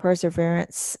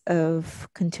perseverance of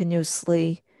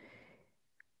continuously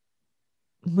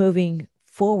moving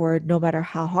forward, no matter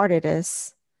how hard it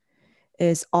is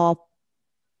all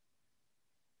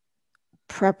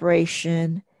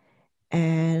preparation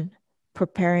and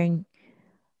preparing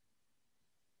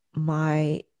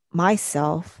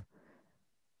myself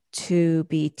to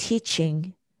be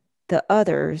teaching the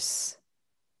others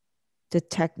the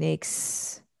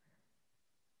techniques.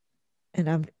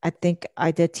 And I think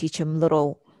I did teach them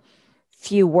little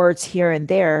few words here and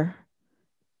there,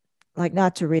 like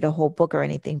not to read a whole book or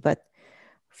anything, but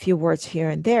few words here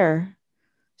and there,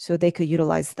 so they could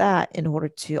utilize that in order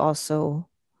to also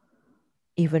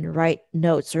even write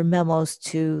notes or memos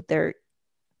to their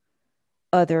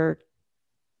other,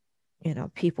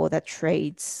 people that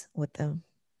trades with them.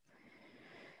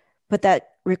 But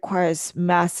that requires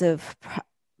massive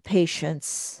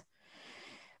patience,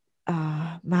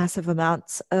 massive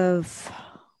amounts of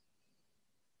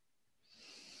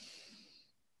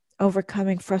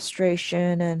overcoming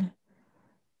frustration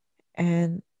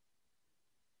and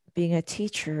being a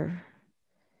teacher.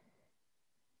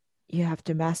 You have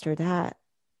to master that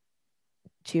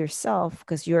to yourself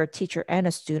because you're a teacher and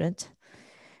a student.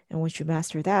 And once you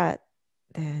master that,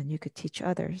 then you could teach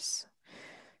others.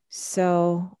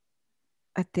 So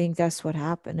I think that's what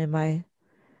happened in my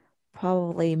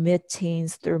probably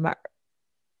mid-teens through my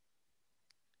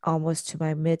almost to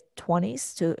my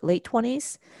mid-20s to late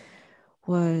 20s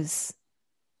was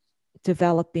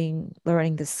developing,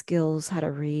 learning the skills, how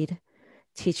to read,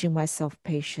 teaching myself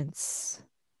patience,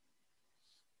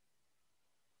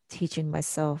 teaching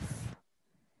myself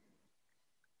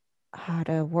how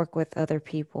to work with other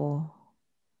people,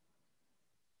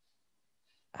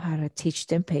 how to teach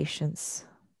them patience,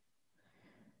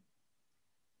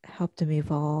 help them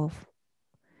evolve,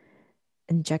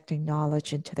 injecting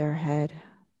knowledge into their head,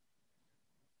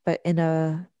 but in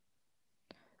a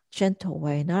gentle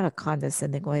way, not a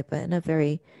condescending way, but in a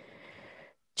very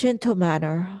gentle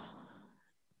manner.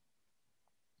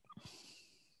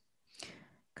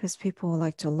 Because people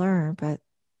like to learn, but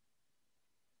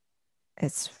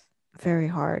it's very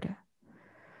hard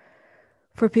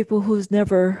for people who's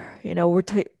never, we're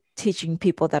teaching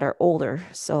people that are older.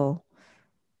 So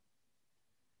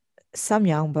some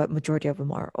young, but majority of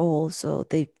them are old. So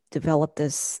they develop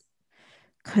this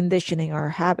conditioning or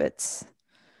habits.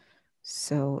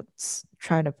 So it's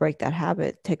trying to break that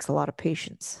habit takes a lot of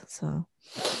patience. So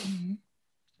Mm-hmm.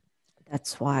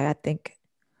 that's why I think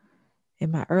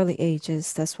in my early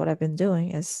ages, that's what I've been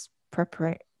doing is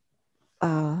preparing,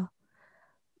 uh,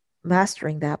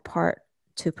 mastering that part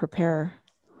to prepare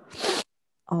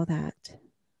all that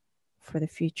for the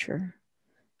future,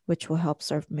 which will help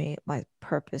serve me my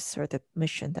purpose or the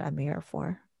mission that I'm here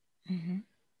for. Mm-hmm.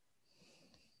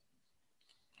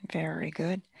 Very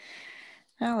good.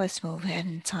 Now let's move ahead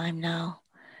in time now.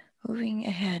 Moving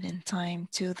ahead in time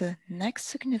to the next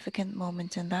significant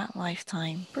moment in that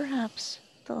lifetime, perhaps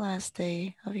the last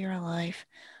day of your life.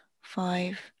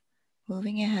 5.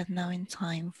 Moving ahead now in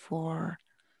time. 4,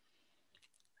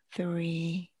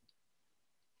 3,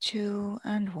 2,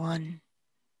 and 1.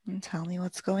 And tell me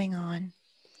what's going on.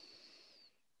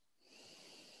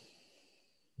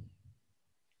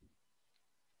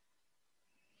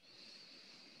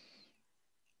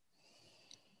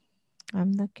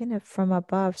 I'm looking at from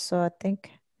above, so I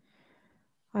think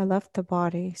I left the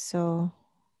body, so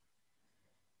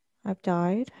I've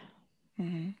died.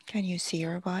 Can you see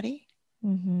your body?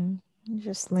 Mm-hmm.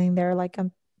 Just laying there like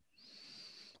I'm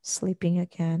sleeping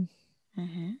again.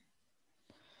 Mm-hmm.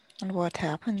 And what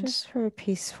happens? Just very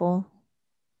peaceful.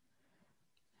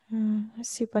 I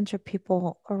see a bunch of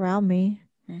people around me.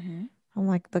 Mm-hmm. I'm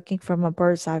like looking from a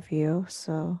bird's eye view,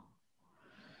 so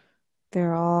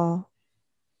they're all,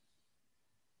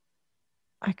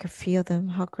 I could feel them,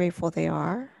 how grateful they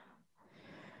are.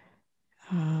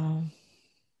 Um,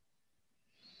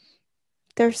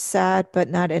 they're sad, but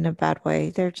not in a bad way.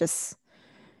 They're just,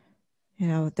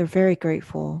 they're very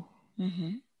grateful.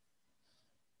 Mm-hmm.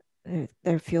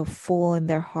 They feel full in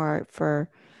their heart for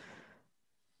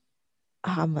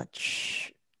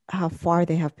how far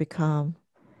they have become.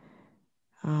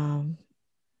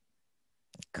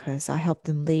 Because I helped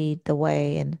them lead the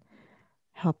way and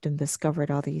helped them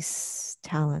discover all these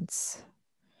talents.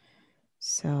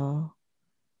 So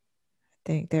I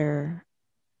think they're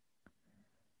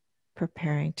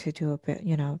preparing to do a bit,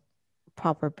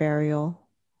 proper burial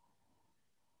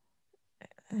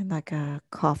and like a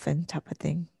coffin type of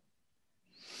thing.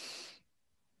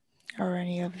 Are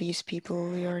any of these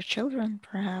people your children,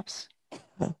 perhaps?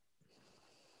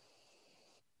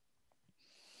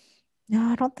 No,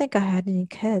 I don't think I had any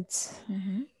kids.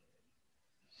 Mm-hmm.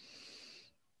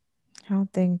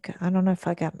 I don't know if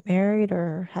I got married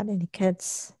or had any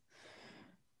kids.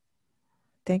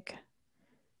 I think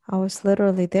I was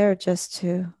literally there just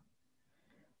to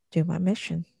do my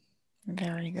mission.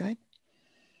 Very good.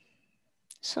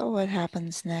 So what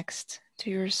happens next to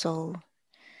your soul?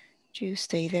 Do you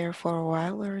stay there for a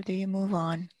while or do you move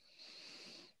on?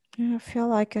 I feel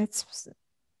like it's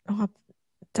all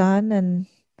done and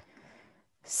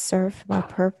served my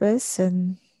purpose,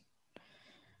 and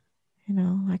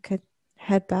I could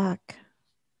head back,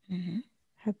 Mm-hmm.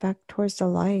 head back towards the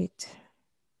light.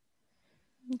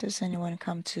 Does anyone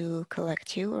come to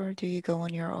collect you or do you go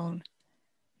on your own?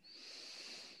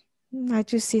 I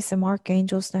do see some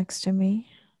archangels next to me,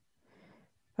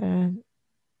 but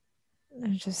I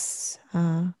just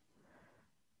I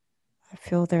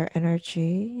feel their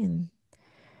energy and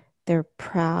they're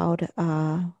proud.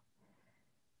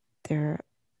 They're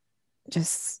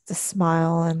just the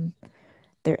smile and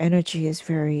their energy is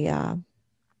very,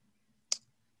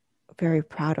 very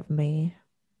proud of me,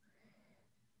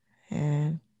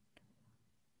 and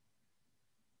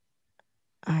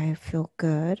I feel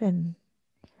good and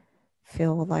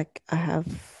feel like I have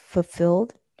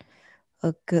fulfilled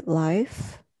a good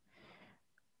life.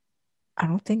 I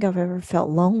don't think I've ever felt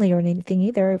lonely or anything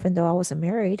either, even though I wasn't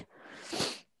married,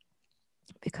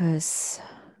 because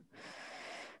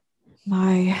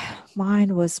my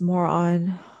mind was more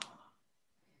on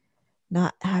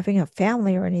not having a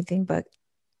family or anything, but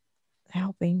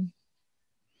helping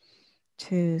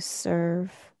to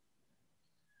serve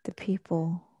the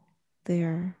people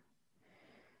there.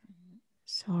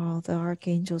 So all the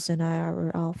archangels and I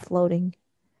are all floating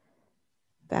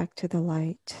back to the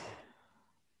light.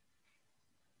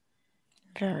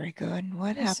 Very good.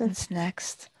 What It's a, happens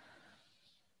next?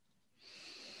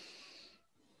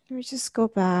 We just go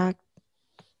back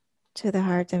to the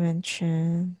higher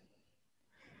dimension.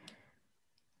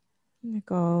 And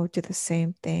go do the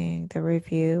same thing, the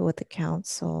review with the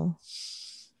council.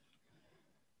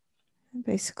 And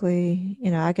basically,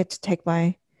 I get to take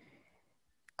my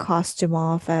costume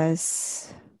off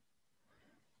as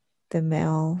the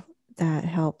male that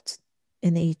helped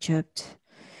in Egypt.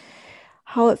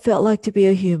 How it felt like to be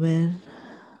a human,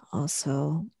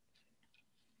 also.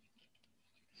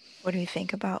 What do you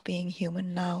think about being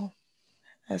human now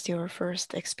as your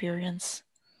first experience?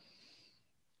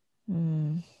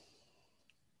 Mm.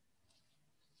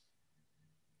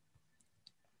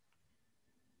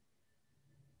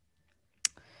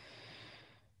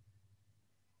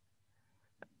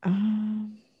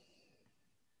 Um,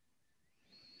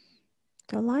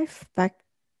 the life back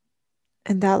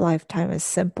in that lifetime is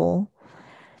simple,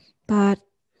 but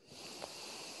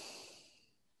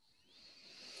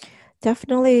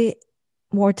definitely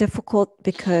more difficult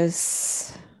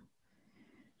because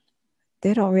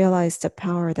they don't realize the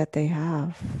power that they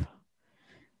have.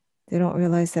 They don't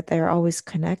realize that they're always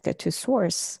connected to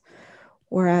source,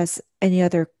 whereas any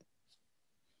other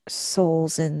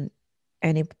souls in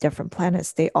any different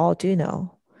planets, they all do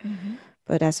know. Mm-hmm.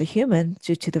 But as a human,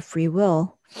 due to the free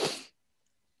will,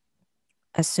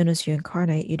 as soon as you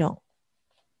incarnate, you don't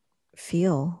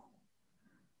feel,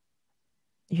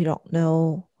 you don't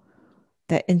know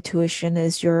that intuition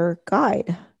is your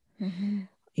guide. Mm-hmm.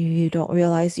 You don't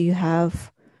realize you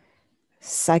have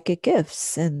psychic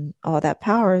gifts and all that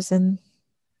powers and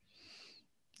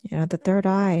the third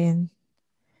eye. And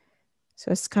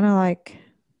so it's kind of like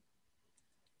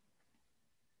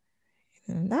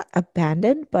not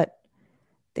abandoned, but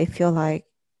they feel like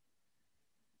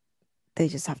they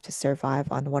just have to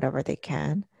survive on whatever they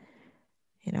can,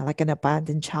 like an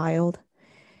abandoned child,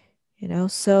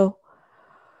 so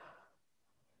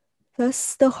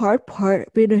that's the hard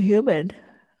part being a human.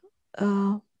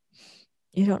 uh,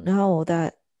 you don't know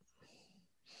that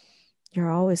you're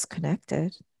always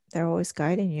connected. They're always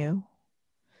guiding you.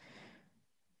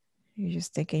 You're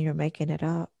just thinking you're making it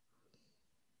up,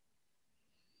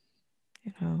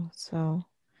 so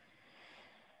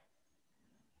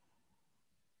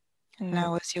And I,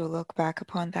 now, as you look back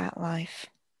upon that life,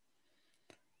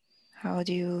 how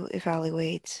do you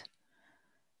evaluate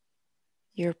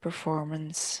your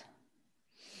performance?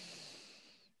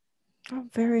 I'm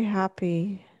very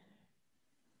happy.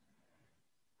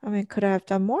 I mean, could I have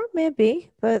done more?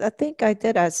 Maybe, but I think I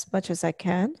did as much as I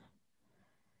can.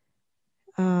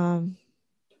 um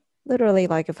Literally,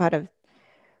 like if I had a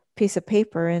piece of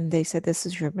paper and they said this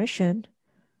is your mission,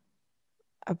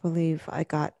 I believe I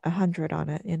got 100 on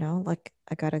it, like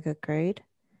I got a good grade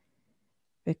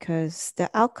because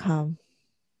the outcome,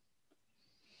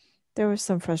 there was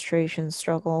some frustration,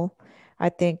 struggle. I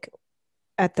think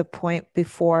at the point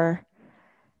before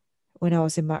when I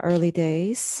was in my early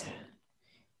days,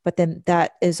 but then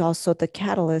that is also the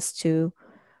catalyst to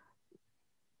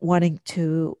wanting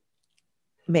to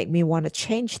make me want to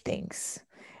change things.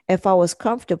 If I was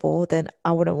comfortable, then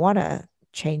I wouldn't want to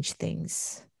change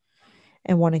things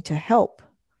and wanting to help.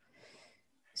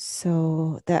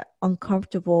 So that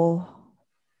uncomfortable,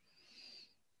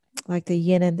 like the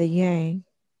yin and the yang,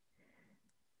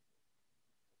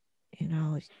 you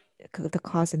know, the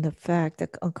cause and the effect, the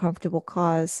uncomfortable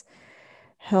cause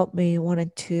helped me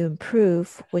wanting to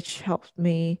improve, which helped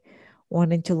me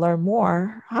wanting to learn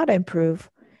more how to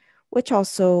improve, which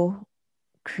also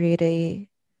create a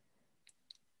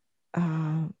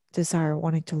desire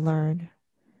wanting to learn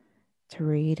to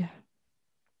read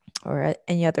or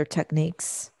any other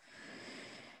techniques.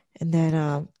 And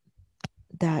then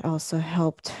that also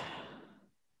helped.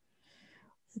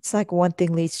 It's like one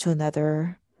thing leads to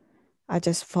another. I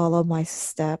just follow my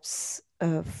steps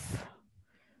of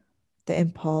the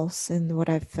impulse and what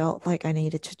I felt like I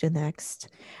needed to do next.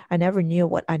 I never knew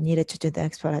what I needed to do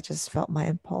next, but I just felt my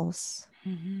impulse.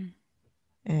 Mm-hmm.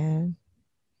 And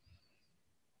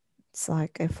it's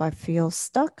like if I feel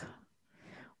stuck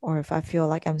or if I feel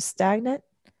like I'm stagnant,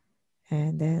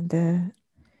 and then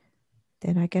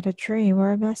I get a dream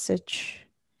or a message.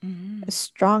 Mm-hmm. It's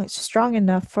strong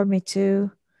enough for me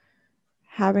to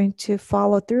having to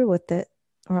follow through with it,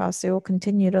 or else it will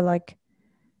continue to like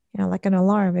an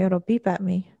alarm. It'll beep at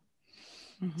me.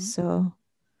 Mm-hmm. So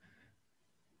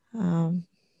um,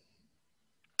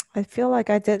 I feel like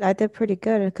I did pretty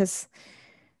good because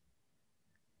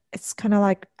it's kind of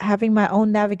like having my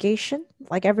own navigation.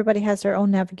 Like everybody has their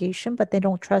own navigation, but they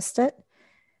don't trust it.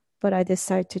 But I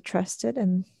decided to trust it,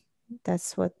 and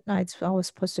that's what I was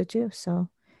supposed to do. So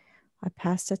I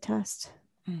passed the test.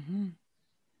 Mm-hmm.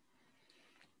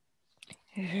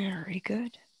 Very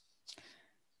good.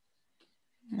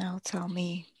 Now tell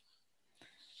me,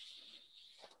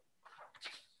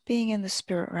 being in the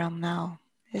spirit realm now,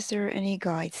 is there any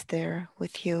guides there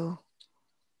with you?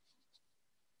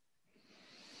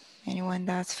 Anyone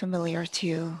that's familiar to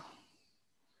you?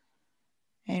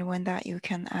 Anyone that you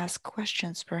can ask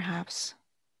questions, perhaps?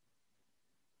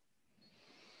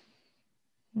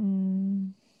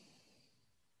 Mm.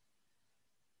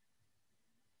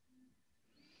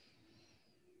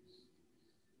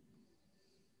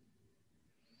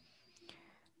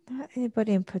 Not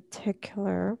anybody in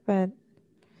particular, but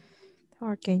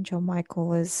Archangel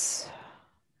Michael is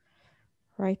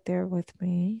right there with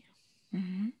me.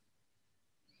 Mm-hmm.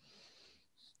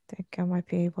 I think I might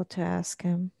be able to ask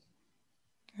him.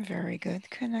 Very good.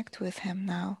 Connect with him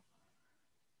now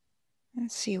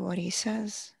and see what he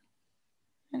says.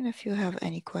 And if you have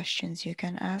any questions, you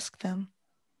can ask them.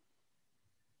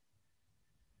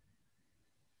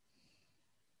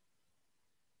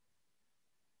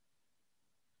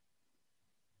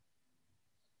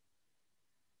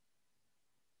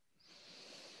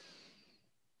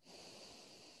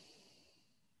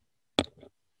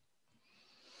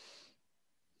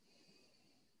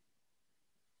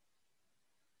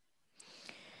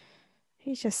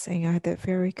 He's just saying I did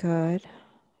very good.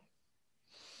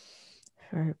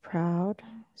 Very proud.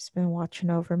 He's been watching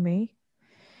over me.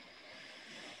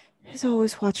 He's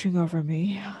always watching over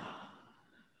me.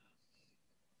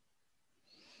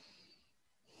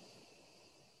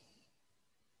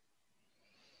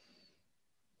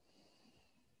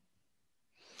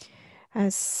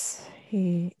 As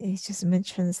he just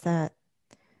mentions that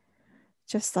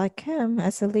just like him,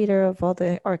 as a leader of all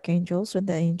the archangels and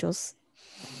the angels,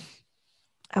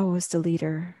 I was the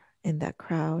leader in that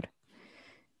crowd.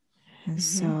 And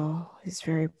so he's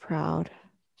very proud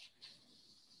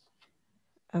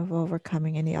of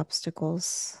overcoming any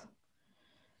obstacles.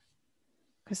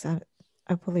 Because I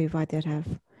believe I did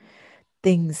have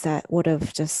things that would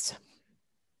have just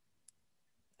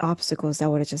obstacles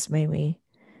that would have just made me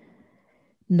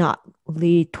not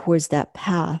lead towards that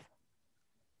path.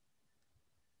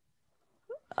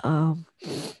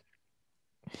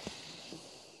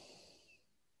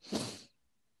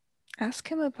 Ask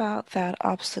him about that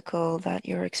obstacle that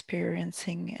you're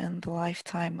experiencing in the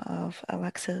lifetime of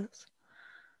Alexis.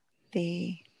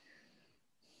 The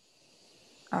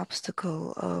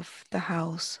obstacle of the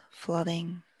house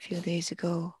flooding a few days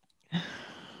ago.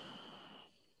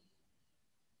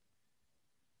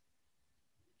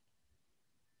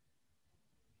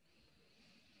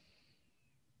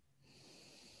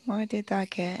 Why did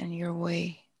that get in your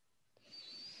way?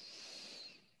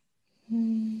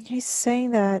 He's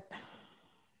saying that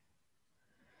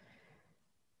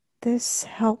this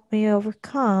helped me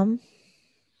overcome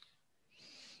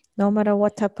no matter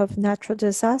what type of natural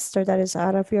disaster that is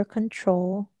out of your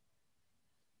control.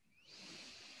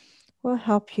 Will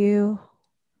help you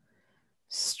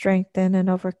strengthen and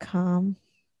overcome,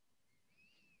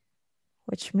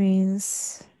 which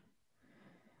means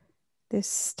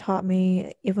this taught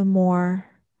me even more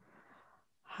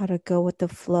how to go with the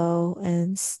flow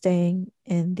and staying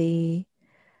in the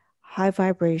high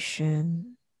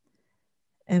vibration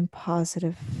and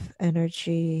positive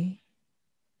energy,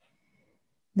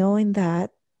 knowing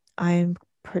that I'm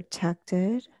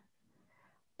protected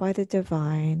by the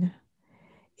divine,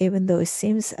 even though it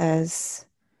seems as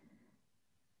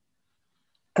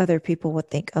other people would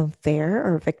think unfair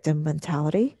or victim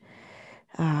mentality.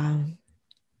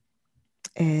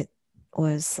 It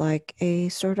was like a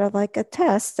sort of like a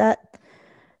test that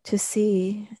to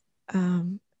see,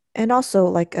 and also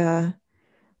like a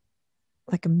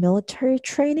military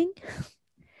training. I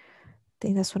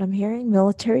think that's what I'm hearing.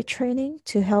 Military training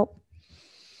to help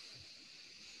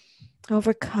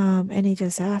overcome any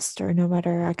disaster, no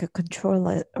matter I could control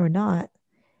it or not.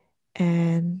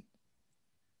 And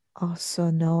also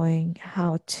knowing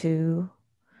how to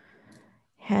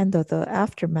handle the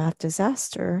aftermath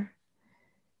disaster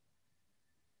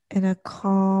in a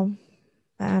calm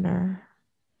manner,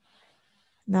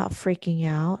 not freaking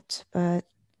out, but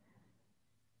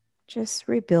just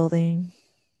rebuilding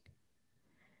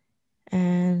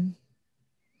and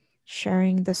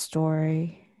sharing the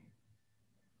story.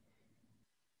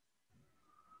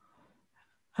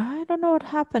 I don't know what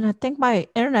happened. I think my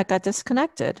internet got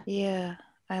disconnected. Yeah,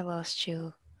 I lost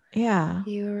you. Yeah.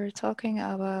 You were talking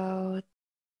about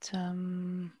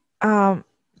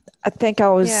I think I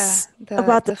was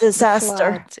about the the disaster.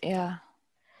 flood. Yeah.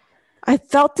 I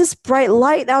felt this bright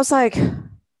light. And I was like,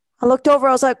 I looked over.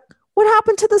 I was like, what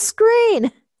happened to the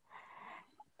screen?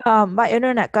 My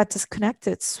internet got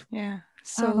disconnected. Yeah.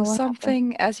 I don't So know what happened.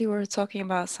 something, as you were talking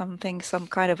about something, some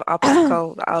kind of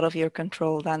obstacle out of your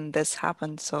control, then this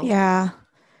happened. So, Yeah,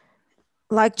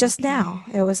 like just now,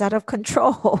 okay. it was out of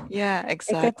control. Yeah, It got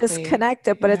exactly.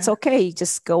 disconnected, but it's Yeah, okay. You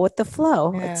just go with the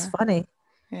flow. It's yeah, funny.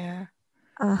 yeah.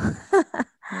 Uh,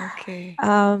 Okay,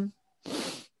 um,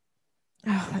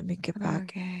 let me get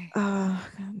back. okay.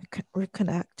 Let me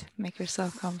reconnect. Make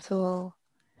yourself comfortable.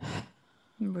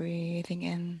 Breathing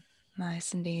in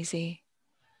nice and easy.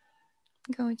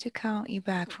 I'm going to count you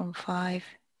back from 5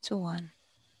 to 1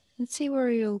 and see where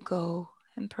you'll go.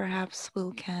 And perhaps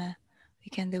we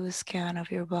can do a scan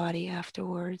of your body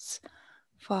afterwards.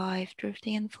 5,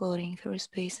 drifting and floating through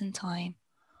space and time.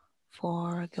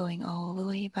 4, going all the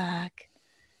way back,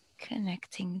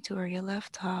 connecting to where you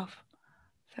left off.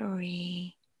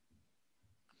 3,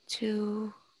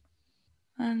 2,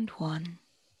 and 1.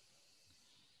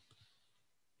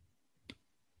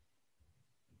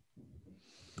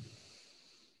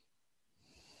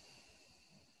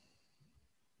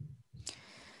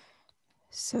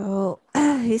 So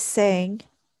he's saying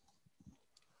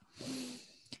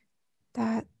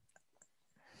that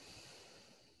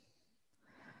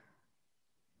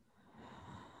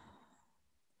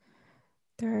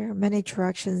there are many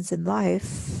directions in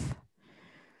life.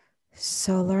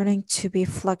 So learning to be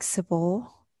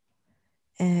flexible,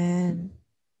 and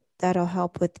that'll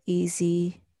help with ease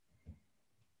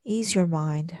your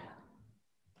mind.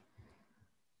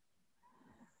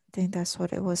 I think that's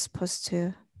what it was supposed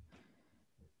to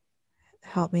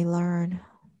help me learn,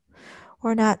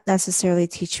 or not necessarily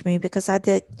teach me, because I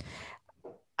did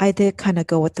kind of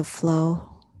go with the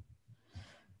flow,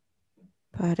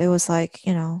 but it was like,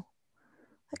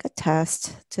 like a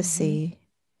test to Mm-hmm.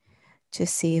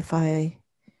 see if I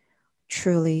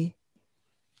truly,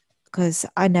 because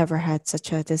I never had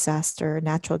such a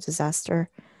natural disaster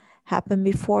happen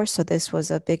before, so this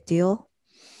was a big deal.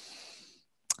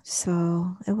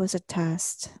 So it was a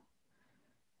test,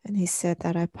 and he said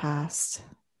that I passed.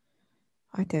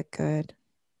 I did good.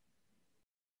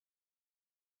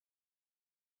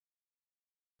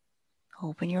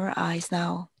 Open your eyes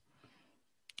now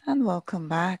and welcome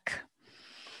back.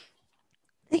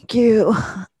 Thank you.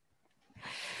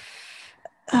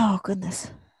 Oh,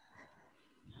 goodness.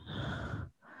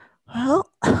 Well,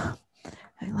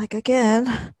 like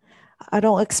again, I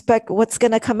don't expect what's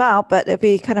going to come out, but it'd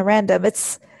be kind of random.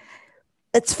 It's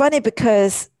funny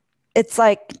because it's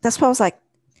like, that's why I was like,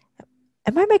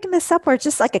 am I making this up, or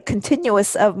just like a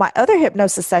continuous of my other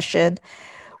hypnosis session,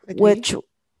 Okay.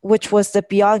 which was the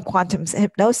beyond quantum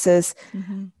hypnosis.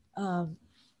 Mm-hmm. Um,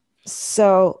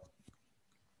 so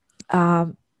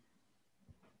um,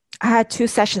 I had 2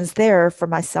 sessions there for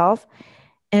myself,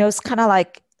 and it was kind of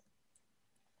like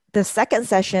the second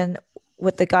session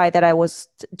with the guy that I was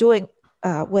doing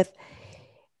with.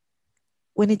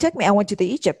 When he took me, I went to the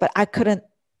Egypt, but I couldn't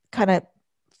kind of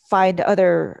find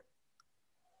other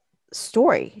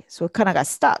story, so it kind of got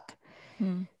stuck.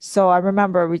 Mm. So I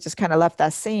remember we just kind of left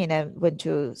that scene and went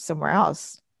to somewhere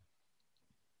else.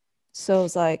 So it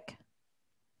was like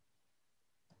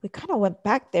we kind of went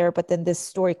back there, but then this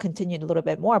story continued a little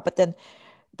bit more. But then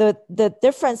the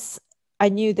difference, I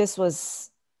knew this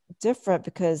was different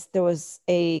because there was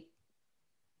a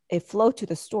flow to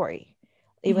the story,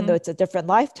 even Mm-hmm. though it's a different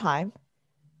lifetime.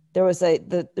 There was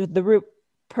the root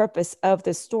purpose of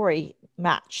the story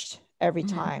matched every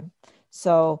Mm-hmm. time.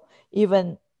 So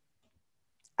even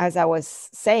as I was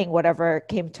saying whatever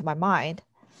came to my mind,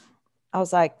 I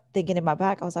was like thinking in my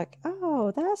back, I was like,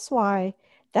 oh, that's why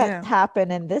that Yeah.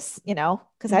 happened in this,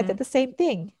 because I Mm-hmm. did the same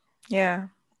thing. Yeah.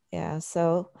 Yeah.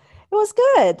 So it was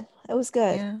good. It was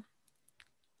good. Yeah.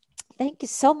 Thank you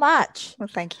so much. Well,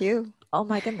 thank you. Oh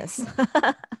my goodness.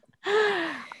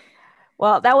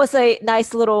 Well, that was a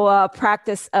nice little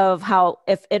practice of how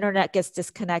if internet gets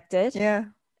disconnected, Yeah.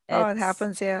 Oh, it it's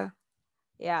happens. Yeah.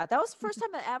 yeah, that was the first time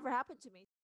it ever happened to me.